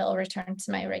that, it'll return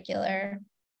to my regular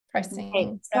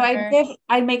pricing. Okay. So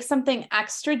I make something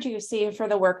extra juicy for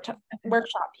the workshop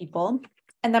people.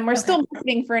 And then we're still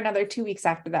marketing for another 2 weeks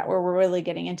after that, where we're really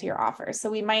getting into your offer.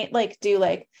 So we might like do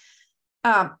like,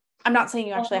 I'm not saying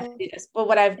you actually have to do this, but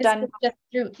what I've done just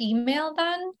through email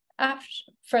then after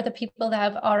for the people that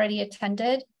have already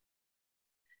attended.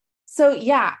 So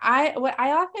yeah, what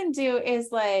I often do is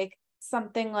like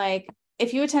something like,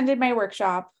 if you attended my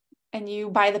workshop and you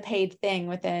buy the paid thing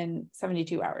within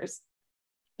 72 hours,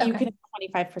 you can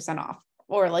have 25% off.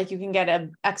 or like you can get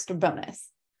an extra bonus.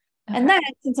 Okay. And then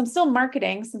since I'm still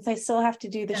marketing, since I still have to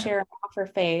do the Yeah. share offer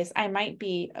phase, I might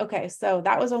be, okay, so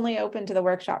that was only open to the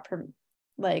workshop for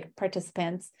like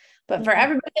participants, but for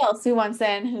everybody else who wants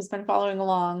in, who's been following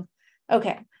along,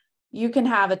 okay, you can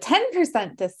have a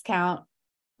 10% discount,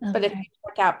 but if you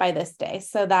work out by this day,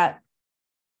 so that,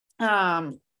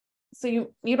 so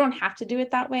you don't have to do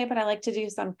it that way, but I like to do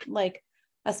some like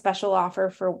a special offer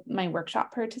for my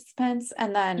workshop participants,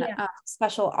 and then a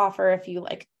special offer if you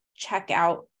like check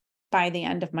out by the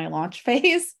end of my launch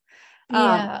phase.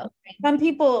 Some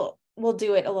people will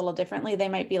do it a little differently. They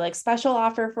might be like special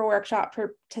offer for workshop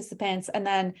participants, and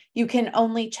then you can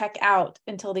only check out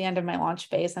until the end of my launch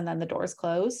phase, and then the door's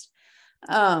closed.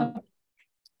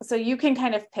 So you can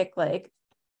kind of pick like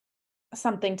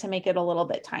something to make it a little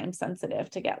bit time sensitive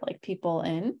to get like people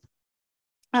in.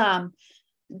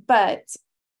 But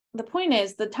the point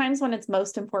is, the times when it's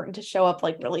most important to show up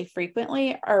like really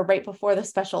frequently are right before the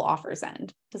special offers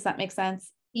end. Does that make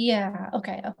sense? Yeah.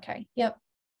 Okay. Yep.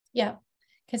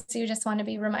 Because you just want to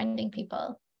be reminding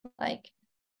people like,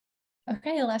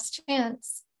 okay, last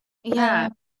chance. Yeah.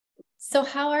 So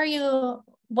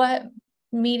what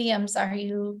mediums are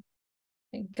you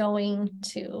going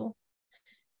to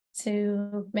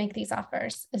make these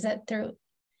offers? Is it through,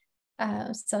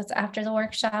 so it's after the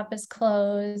workshop is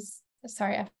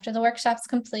after the workshop's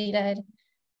completed?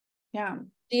 Yeah.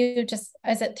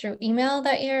 Is it through email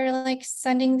that you're like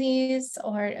sending these,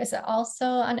 or is it also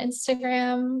on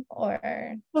Instagram?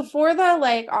 Or before the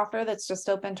like offer that's just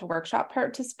open to workshop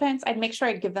participants, I'd make sure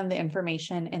I give them the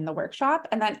information in the workshop.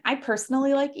 And then I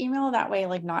personally like email, that way,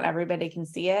 like not everybody can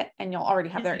see it, and you'll already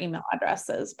have their email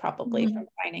addresses probably from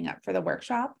signing up for the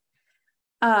workshop.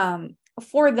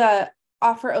 For the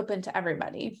offer open to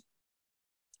everybody,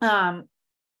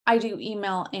 I do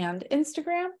email and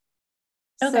Instagram.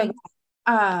 okay.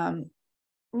 So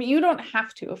you don't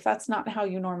have to, if that's not how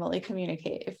you normally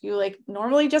communicate. If you like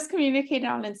normally just communicate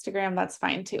on Instagram, that's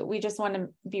fine too. We just want to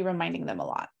be reminding them a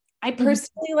lot. I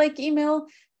personally like email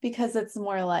because it's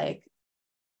more like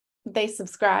they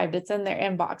subscribed, it's in their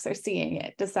inbox, they're seeing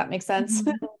it. Does that make sense?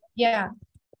 Yeah.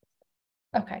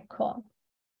 Okay, cool.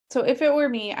 So if it were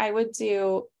me, I would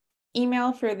do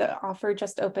email for the offer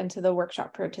just open to the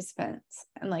workshop participants.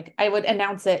 And like I would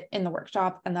announce it in the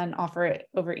workshop and then offer it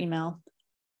over email.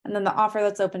 And then the offer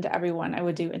that's open to everyone, I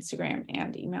would do Instagram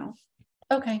and email.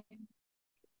 Okay.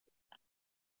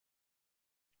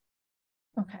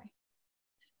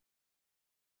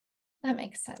 That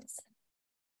makes sense.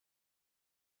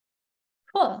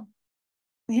 Cool.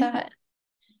 Yeah. That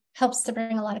helps to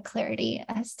bring a lot of clarity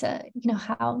as to,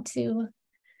 how to,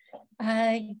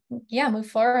 move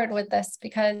forward with this,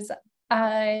 because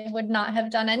I would not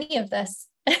have done any of this.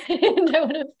 And I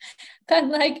would have been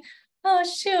like, oh,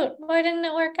 shoot, why didn't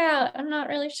it work out? I'm not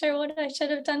really sure what I should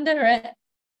have done different.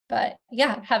 But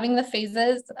yeah, having the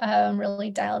phases really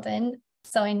dialed in,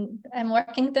 so I'm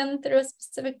working them through a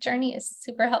specific journey, is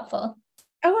super helpful.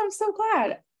 Oh, I'm so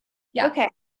glad. Yeah. Okay.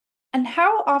 And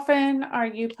how often are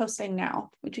you posting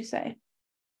now, would you say?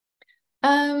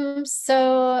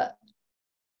 So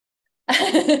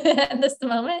at this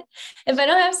moment, if I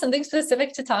don't have something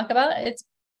specific to talk about, it's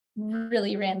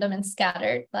really random and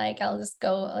scattered. Like I'll just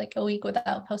go like a week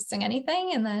without posting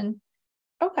anything, and then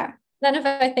if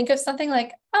I think of something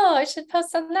like, oh, I should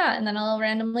post on that, and then I'll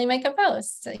randomly make a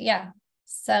post. Yeah.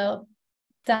 So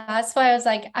that's why I was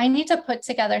like, I need to put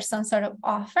together some sort of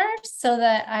offer so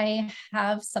that I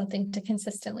have something to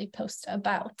consistently post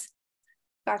about.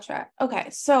 Gotcha. Okay.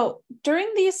 So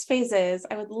during these phases,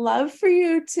 I would love for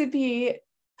you to be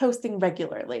posting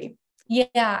regularly.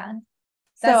 Yeah.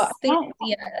 That's the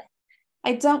idea.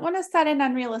 I don't want to set an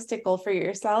unrealistic goal for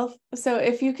yourself. So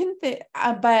if you can,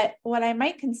 but what I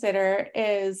might consider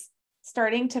is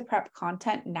starting to prep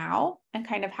content now and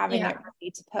kind of having it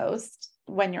ready to post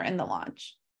when you're in the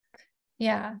launch.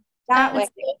 Yeah. That way.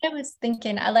 What I was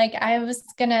thinking. I was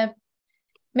going to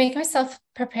make myself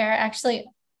prepare actually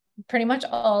pretty much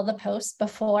all the posts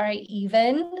before I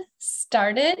even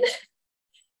started,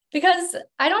 because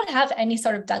I don't have any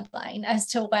sort of deadline as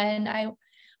to when I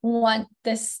want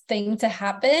this thing to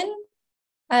happen.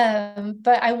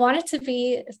 But I want it to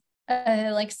be a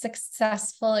like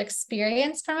successful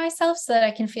experience for myself so that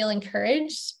I can feel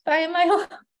encouraged by my own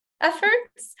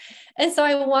efforts. And so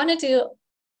I want to do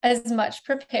as much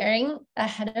preparing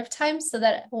ahead of time so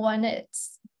that when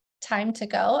it's time to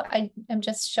go, I am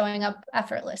just showing up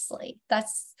effortlessly.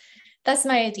 That's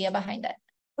my idea behind it.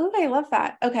 Oh, I love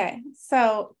that. Okay.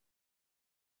 So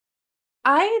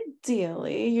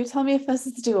ideally, you tell me if this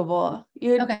is doable.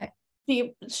 You'd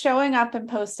be showing up and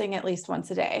posting at least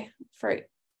once a day for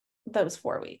those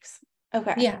 4 weeks.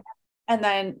 Okay. Yeah. And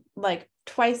then like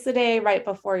twice a day right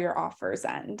before your offers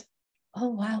end. Oh,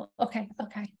 wow. Okay.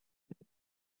 Okay.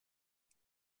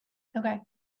 Okay.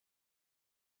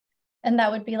 And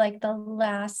that would be like the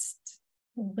last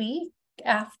week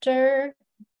after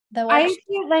the I workshop.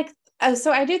 feel like,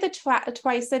 so I do the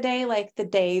twice a day, like the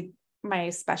day my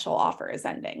special offer is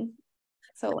ending.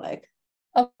 So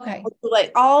Okay.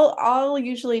 I'll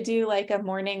usually do like a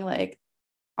morning, like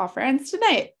offer ends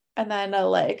tonight. And then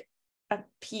I'll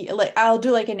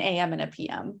do like an AM and a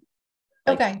PM,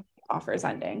 like Okay. offers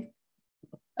ending.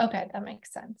 Okay. That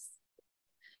makes sense.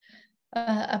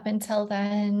 Up until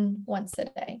then, once a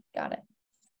day. Got it.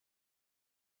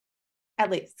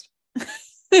 At least.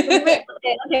 Okay.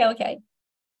 Okay.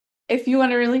 If you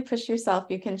want to really push yourself,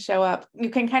 you can show up. You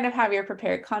can kind of have your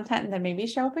prepared content and then maybe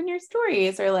show up in your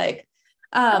stories or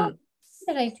Oh,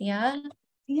 good idea.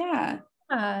 yeah.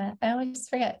 I always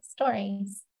forget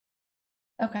stories.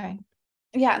 Okay.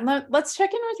 Yeah. And let's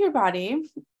check in with your body.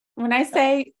 When I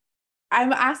say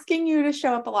I'm asking you to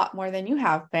show up a lot more than you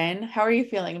have been, how are you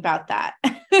feeling about that?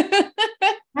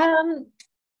 Um,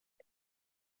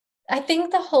 I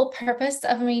think the whole purpose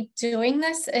of me doing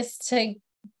this is to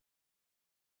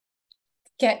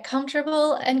get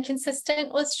comfortable and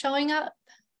consistent with showing up.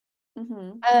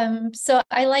 So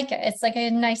I like it. It's like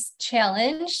a nice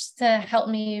challenge to help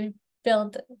me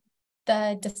build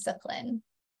the discipline.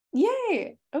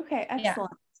 Yay. Okay, Yeah.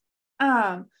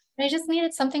 excellent. I just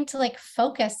needed something to like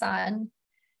focus on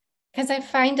because I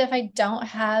find if I don't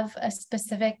have a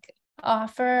specific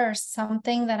offer or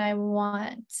something that I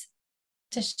want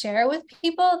to share with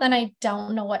people, then I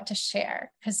don't know what to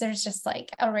share because there's just like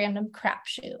a random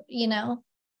crapshoot, you know?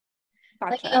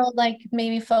 Like, Gotcha. like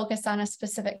maybe focus on a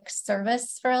specific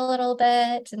service for a little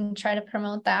bit and try to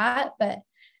promote that. But,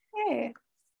 Yay.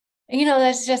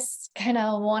 that's just kind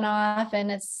of one off and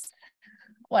it's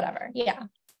whatever. Yeah.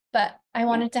 But I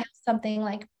wanted to have something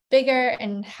like bigger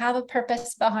and have a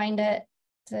purpose behind it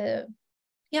to,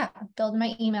 build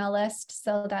my email list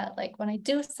so that like when I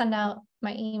do send out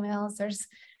my emails, there's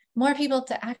more people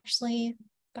to actually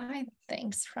buy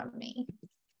things from me.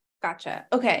 Gotcha.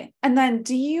 Okay. And then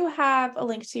do you have a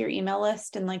link to your email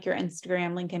list and like your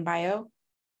Instagram link in bio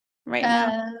right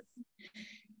now?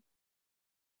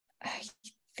 I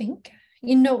think,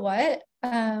 you know what?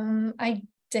 I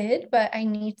did, but I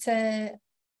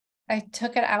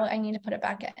took it out. I need to put it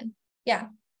back in. Yeah.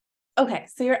 Okay.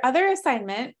 So your other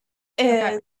assignment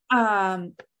Okay. is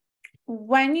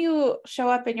when you show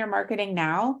up in your marketing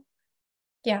now,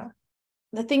 Yeah.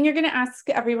 the thing you're going to ask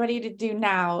everybody to do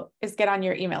now is get on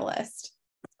your email list.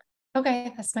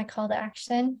 Okay. That's my call to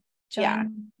action. Yeah.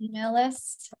 Join email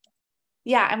list.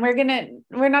 Yeah. And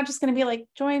we're not just going to be like,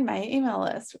 join my email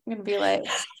list. We're going to be like,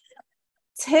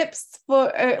 tips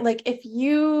for like if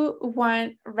you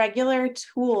want regular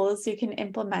tools you can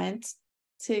implement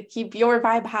to keep your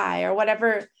vibe high or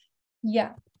whatever.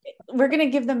 Yeah. We're going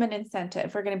to give them an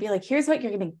incentive. We're going to be like, here's what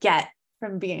you're going to get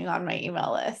from being on my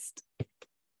email list.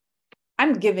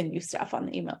 I'm giving you stuff on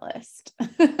the email list.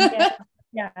 Yeah.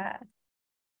 Yeah.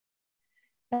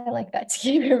 I like that to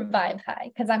keep your vibe high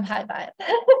because I'm high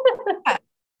vibe.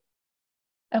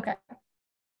 Okay.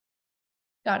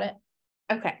 Got it.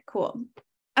 Okay, cool.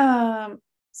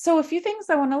 So a few things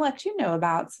I want to let you know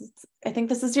about, since I think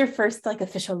this is your first like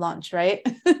official launch, right?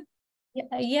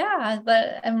 Yeah,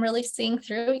 but I'm really seeing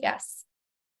through. Yes.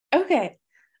 Okay.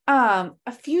 A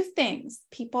few things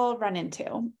people run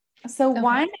into. So Okay.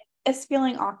 one is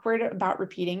feeling awkward about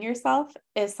repeating yourself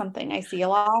is something I see a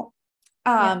lot.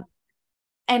 Yeah.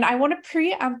 And I want to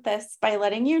preempt this by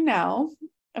letting you know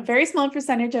a very small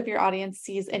percentage of your audience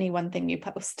sees any one thing you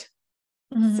post.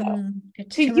 So Good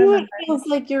to to you, it remember. feels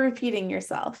like you're repeating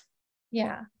yourself.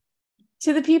 Yeah.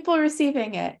 To the people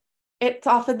receiving it, it's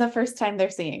often the first time they're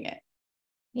seeing it.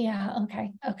 Yeah.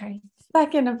 Okay. Okay.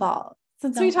 Second of all,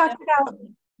 since we Don't talked about,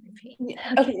 repeat.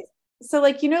 okay, so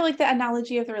like, like the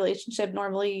analogy of the relationship,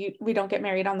 normally we don't get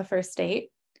married on the first date.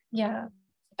 Yeah.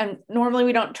 And normally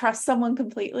we don't trust someone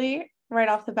completely right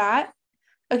off the bat.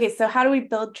 Okay, so how do we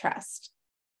build trust?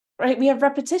 Right? We have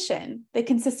repetition. They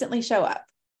consistently show up.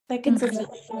 They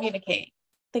consistently communicate.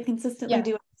 They consistently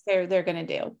do what they're going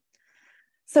to do.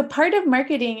 So part of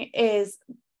marketing is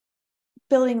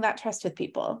building that trust with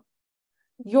people.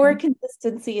 Your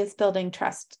consistency is building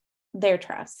trust, their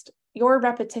trust. Your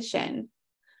repetition,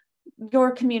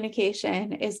 your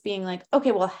communication is being like,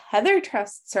 okay, well, Heather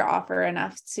trusts her offer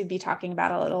enough to be talking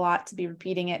about it a lot, to be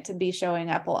repeating it, to be showing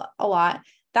up a lot.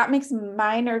 That makes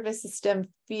my nervous system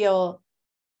feel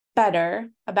better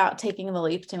about taking the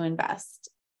leap to invest.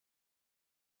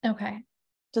 Okay.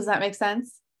 Does that make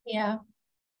sense? Yeah.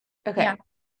 Okay. Yeah.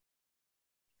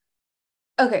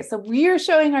 Okay, so we're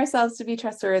showing ourselves to be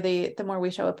trustworthy the more we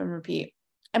show up and repeat.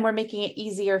 And we're making it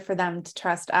easier for them to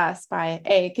trust us by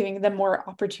A, giving them more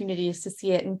opportunities to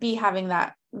see it, and B, having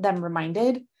them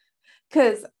reminded.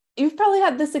 Because you've probably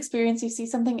had this experience, you see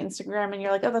something Instagram and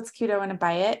you're like, oh, that's cute, I want to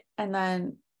buy it. And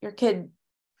then your kid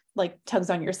like tugs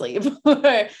on your sleeve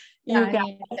or you get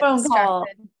a phone call,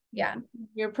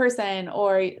 your person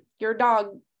or your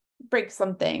dog breaks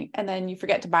something and then you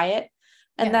forget to buy it.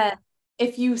 And then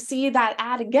if you see that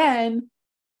ad again,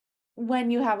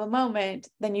 when you have a moment,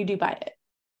 then you do buy it.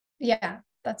 Yeah,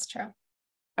 that's true.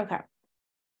 Okay.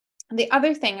 The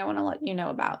other thing I want to let you know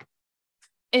about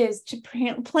is to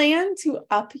plan to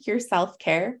up your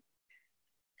self-care.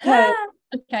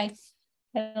 Okay.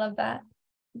 I love that.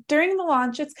 During the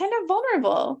launch, it's kind of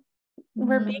vulnerable.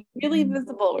 We're being really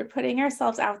visible. We're putting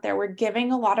ourselves out there. We're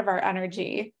giving a lot of our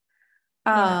energy.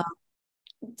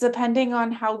 Depending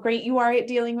on how great you are at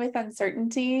dealing with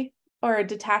uncertainty or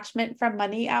detachment from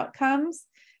money outcomes,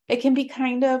 it can be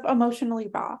kind of emotionally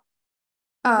raw.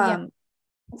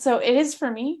 So it is for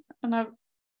me, and I've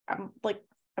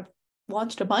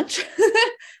launched a bunch.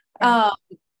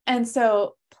 And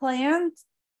so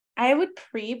I would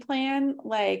pre-plan,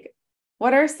 like,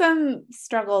 what are some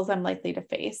struggles I'm likely to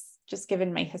face, just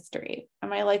given my history?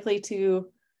 Am I likely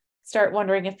to start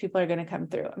wondering if people are going to come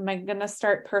through? Am I going to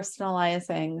start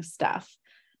personalizing stuff?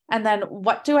 And then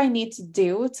what do I need to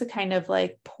do to kind of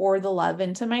like pour the love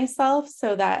into myself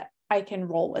so that I can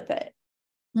roll with it?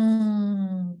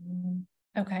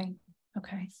 Okay.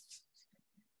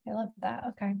 I love that.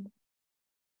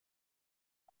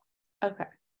 Okay.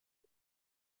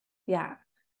 Yeah.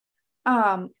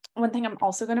 One thing I'm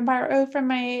also going to borrow from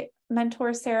my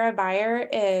mentor, Sarah Beyer,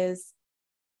 is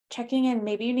checking in.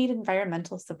 Maybe you need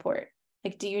environmental support.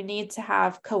 Like, do you need to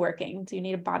have co-working? Do you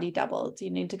need a body double? Do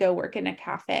you need to go work in a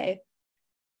cafe?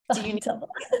 Do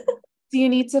you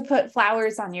need to put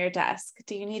flowers on your desk?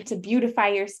 Do you need to beautify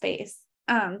your space?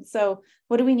 So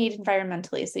what do we need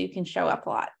environmentally so you can show up a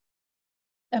lot?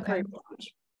 Okay.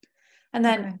 And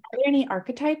then are there any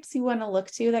archetypes you want to look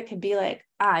to that could be like,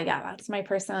 that's my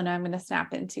persona I'm going to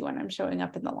snap into when I'm showing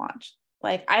up in the launch?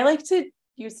 Like, I like to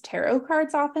use tarot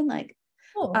cards often. Like,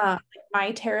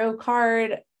 my tarot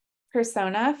card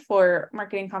persona for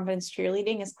marketing confidence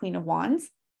cheerleading is Queen of Wands.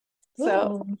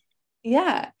 So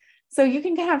so you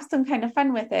can have some kind of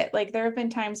fun with it. Like, there have been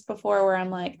times before where I'm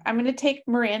like, I'm going to take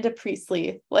Miranda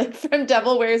Priestley, like from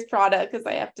Devil Wears Prada, because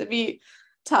I have to be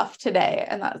tough today.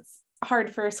 And that's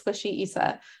hard for squishy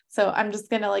Isa. So I'm just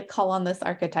going to like call on this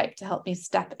archetype to help me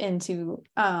step into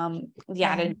the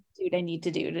attitude I need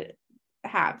to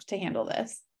have to handle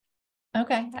this.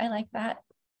 Okay. I like that.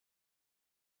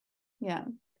 Yeah.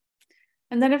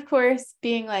 And then of course,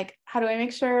 being like, how do I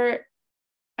make sure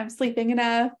I'm sleeping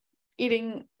enough,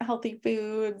 eating healthy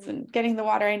foods, and getting the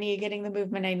water I need, getting the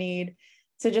movement I need?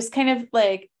 So just kind of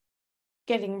like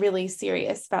getting really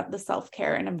serious about the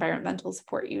self-care and environmental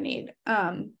support you need.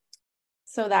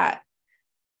 So that,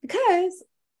 because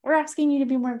we're asking you to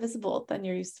be more visible than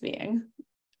you're used to being,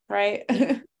 right?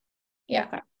 Yeah.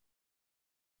 Okay.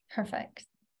 Perfect.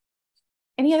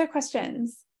 Any other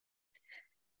questions?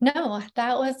 No,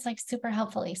 that was like super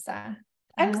helpful, Lisa.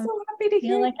 I'm so happy to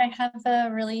hear. I feel like I have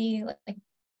a really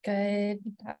good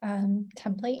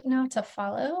template now to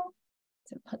follow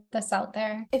to put this out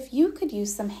there. If you could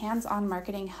use some hands-on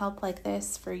marketing help like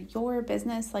this for your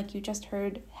business, like you just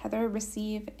heard Heather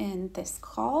receive in this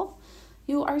call,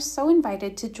 you are so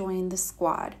invited to join the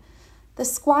Squad. The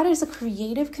Squad is a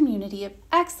creative community of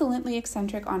excellently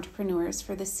eccentric entrepreneurs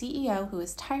for the CEO who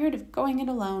is tired of going it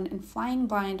alone and flying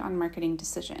blind on marketing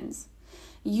decisions.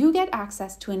 You get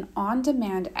access to an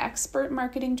on-demand expert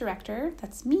marketing director,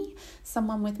 that's me,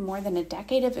 someone with more than a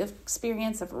decade of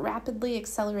experience of rapidly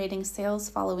accelerating sales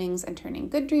followings and turning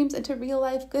good dreams into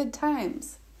real-life good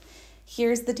times.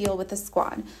 Here's the deal with the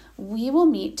Squad. We will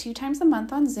meet 2 times a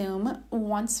month on Zoom,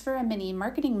 once for a mini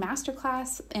marketing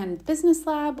masterclass and business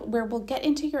lab, where we'll get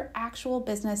into your actual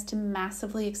business to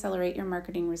massively accelerate your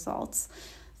marketing results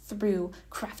through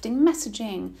crafting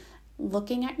messaging,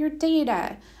 looking at your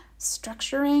data,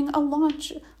 structuring a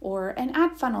launch or an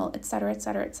ad funnel, etc.,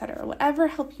 etc., etc. Whatever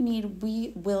help you need,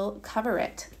 we will cover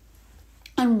it.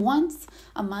 And once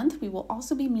a month, we will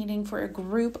also be meeting for a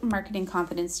group marketing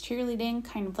confidence cheerleading,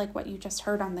 kind of like what you just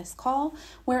heard on this call,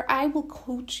 where I will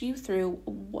coach you through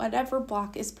whatever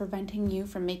block is preventing you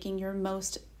from making your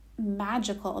most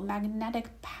magical,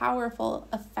 magnetic, powerful,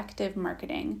 effective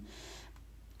marketing.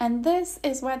 And this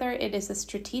is whether it is a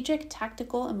strategic,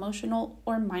 tactical, emotional,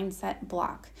 or mindset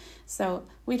block. So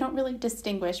we don't really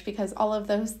distinguish because all of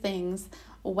those things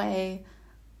weigh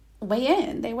weigh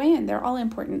in. They weigh in. They're all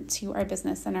important to our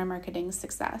business and our marketing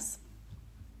success.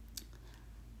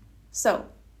 So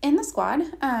in the squad,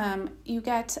 you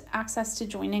get access to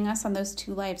joining us on those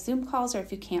 2 live Zoom calls, or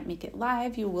if you can't make it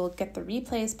live, you will get the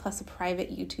replays plus a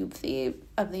private YouTube feed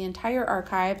of the entire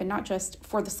archive, and not just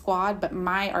for the squad, but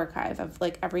my archive of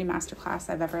like every masterclass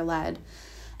I've ever led.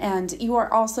 And you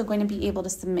are also going to be able to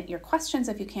submit your questions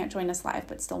if you can't join us live,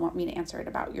 but still want me to answer it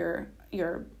about your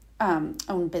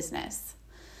own business.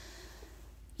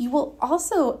 You will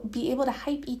also be able to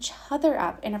hype each other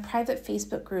up in a private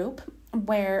Facebook group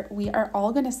where we are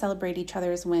all going to celebrate each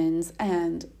other's wins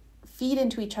and feed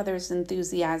into each other's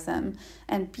enthusiasm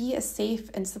and be a safe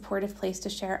and supportive place to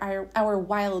share our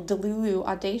wild, delulu,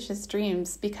 audacious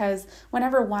dreams, because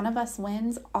whenever one of us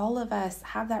wins, all of us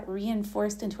have that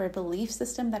reinforced into our belief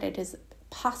system that it is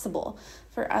possible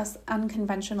for us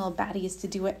unconventional baddies to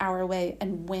do it our way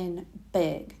and win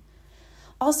big.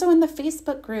 Also in the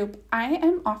Facebook group, I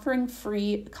am offering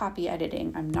free copy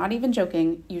editing. I'm not even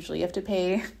joking. Usually you have to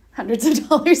pay hundreds of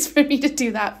dollars for me to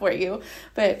do that for you.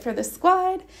 But for the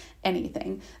squad,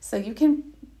 anything. So you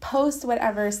can post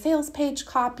whatever sales page,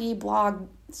 copy, blog,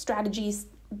 strategies,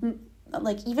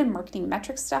 like even marketing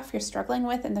metrics stuff you're struggling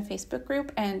with in the Facebook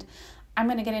group. And I'm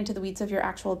going to get into the weeds of your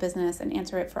actual business and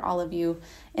answer it for all of you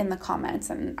in the comments.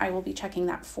 And I will be checking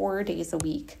that 4 days a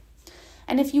week.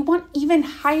 And if you want even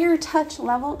higher touch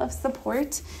level of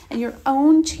support and your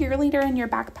own cheerleader in your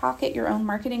back pocket, your own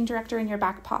marketing director in your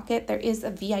back pocket, there is a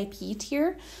VIP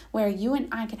tier where you and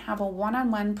I can have a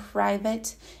one-on-one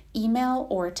private email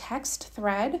or text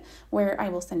thread where I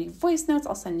will send you voice notes,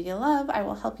 I'll send you love, I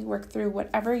will help you work through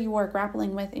whatever you are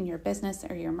grappling with in your business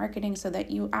or your marketing so that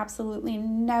you absolutely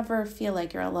never feel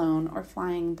like you're alone or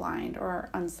flying blind or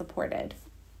unsupported.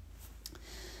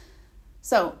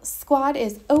 So squad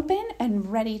is open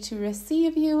and ready to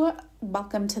receive you.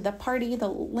 Welcome to the party. The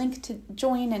link to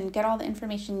join and get all the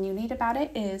information you need about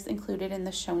it is included in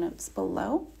the show notes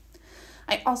below.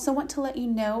 I also want to let you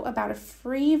know about a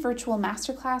free virtual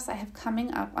masterclass I have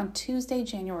coming up on Tuesday,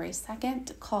 January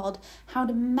 2nd, called How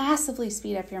to Massively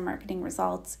Speed Up Your Marketing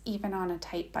Results, Even on a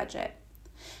Tight Budget.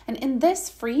 And in this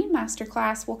free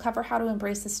masterclass, we'll cover how to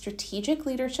embrace a strategic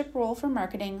leadership role for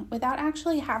marketing without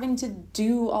actually having to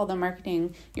do all the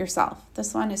marketing yourself.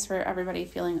 This one is for everybody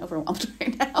feeling overwhelmed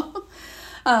right now.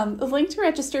 The link to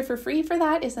register for free for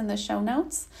that is in the show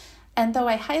notes. And though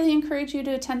I highly encourage you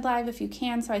to attend live if you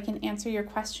can so I can answer your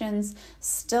questions,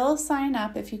 still sign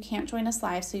up if you can't join us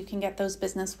live so you can get those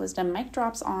business wisdom mic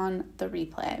drops on the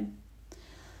replay.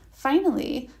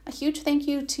 Finally, a huge thank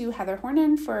you to Heather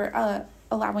Hornan for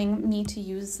allowing me to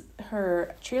use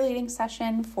her cheerleading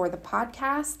session for the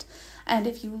podcast. And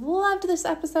if you loved this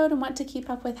episode and want to keep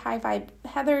up with High Vibe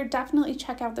Heather, definitely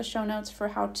check out the show notes for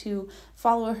how to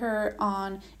follow her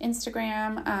on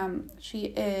Instagram. She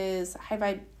is High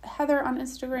Vibe Heather on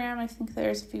Instagram. I think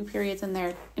there's a few periods in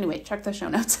there. Anyway, check the show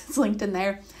notes. It's linked in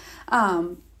there.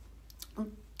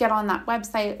 Get on that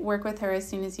website, work with her as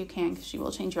soon as you can because she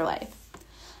will change your life.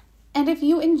 And if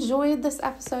you enjoyed this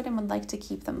episode and would like to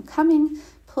keep them coming,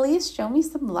 please show me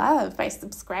some love by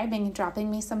subscribing and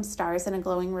dropping me some stars and a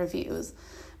glowing reviews.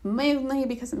 Mainly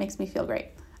because it makes me feel great.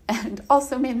 And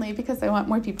also mainly because I want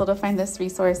more people to find this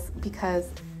resource because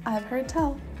I've heard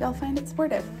tell y'all find it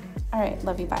supportive. All right,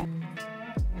 love you, bye.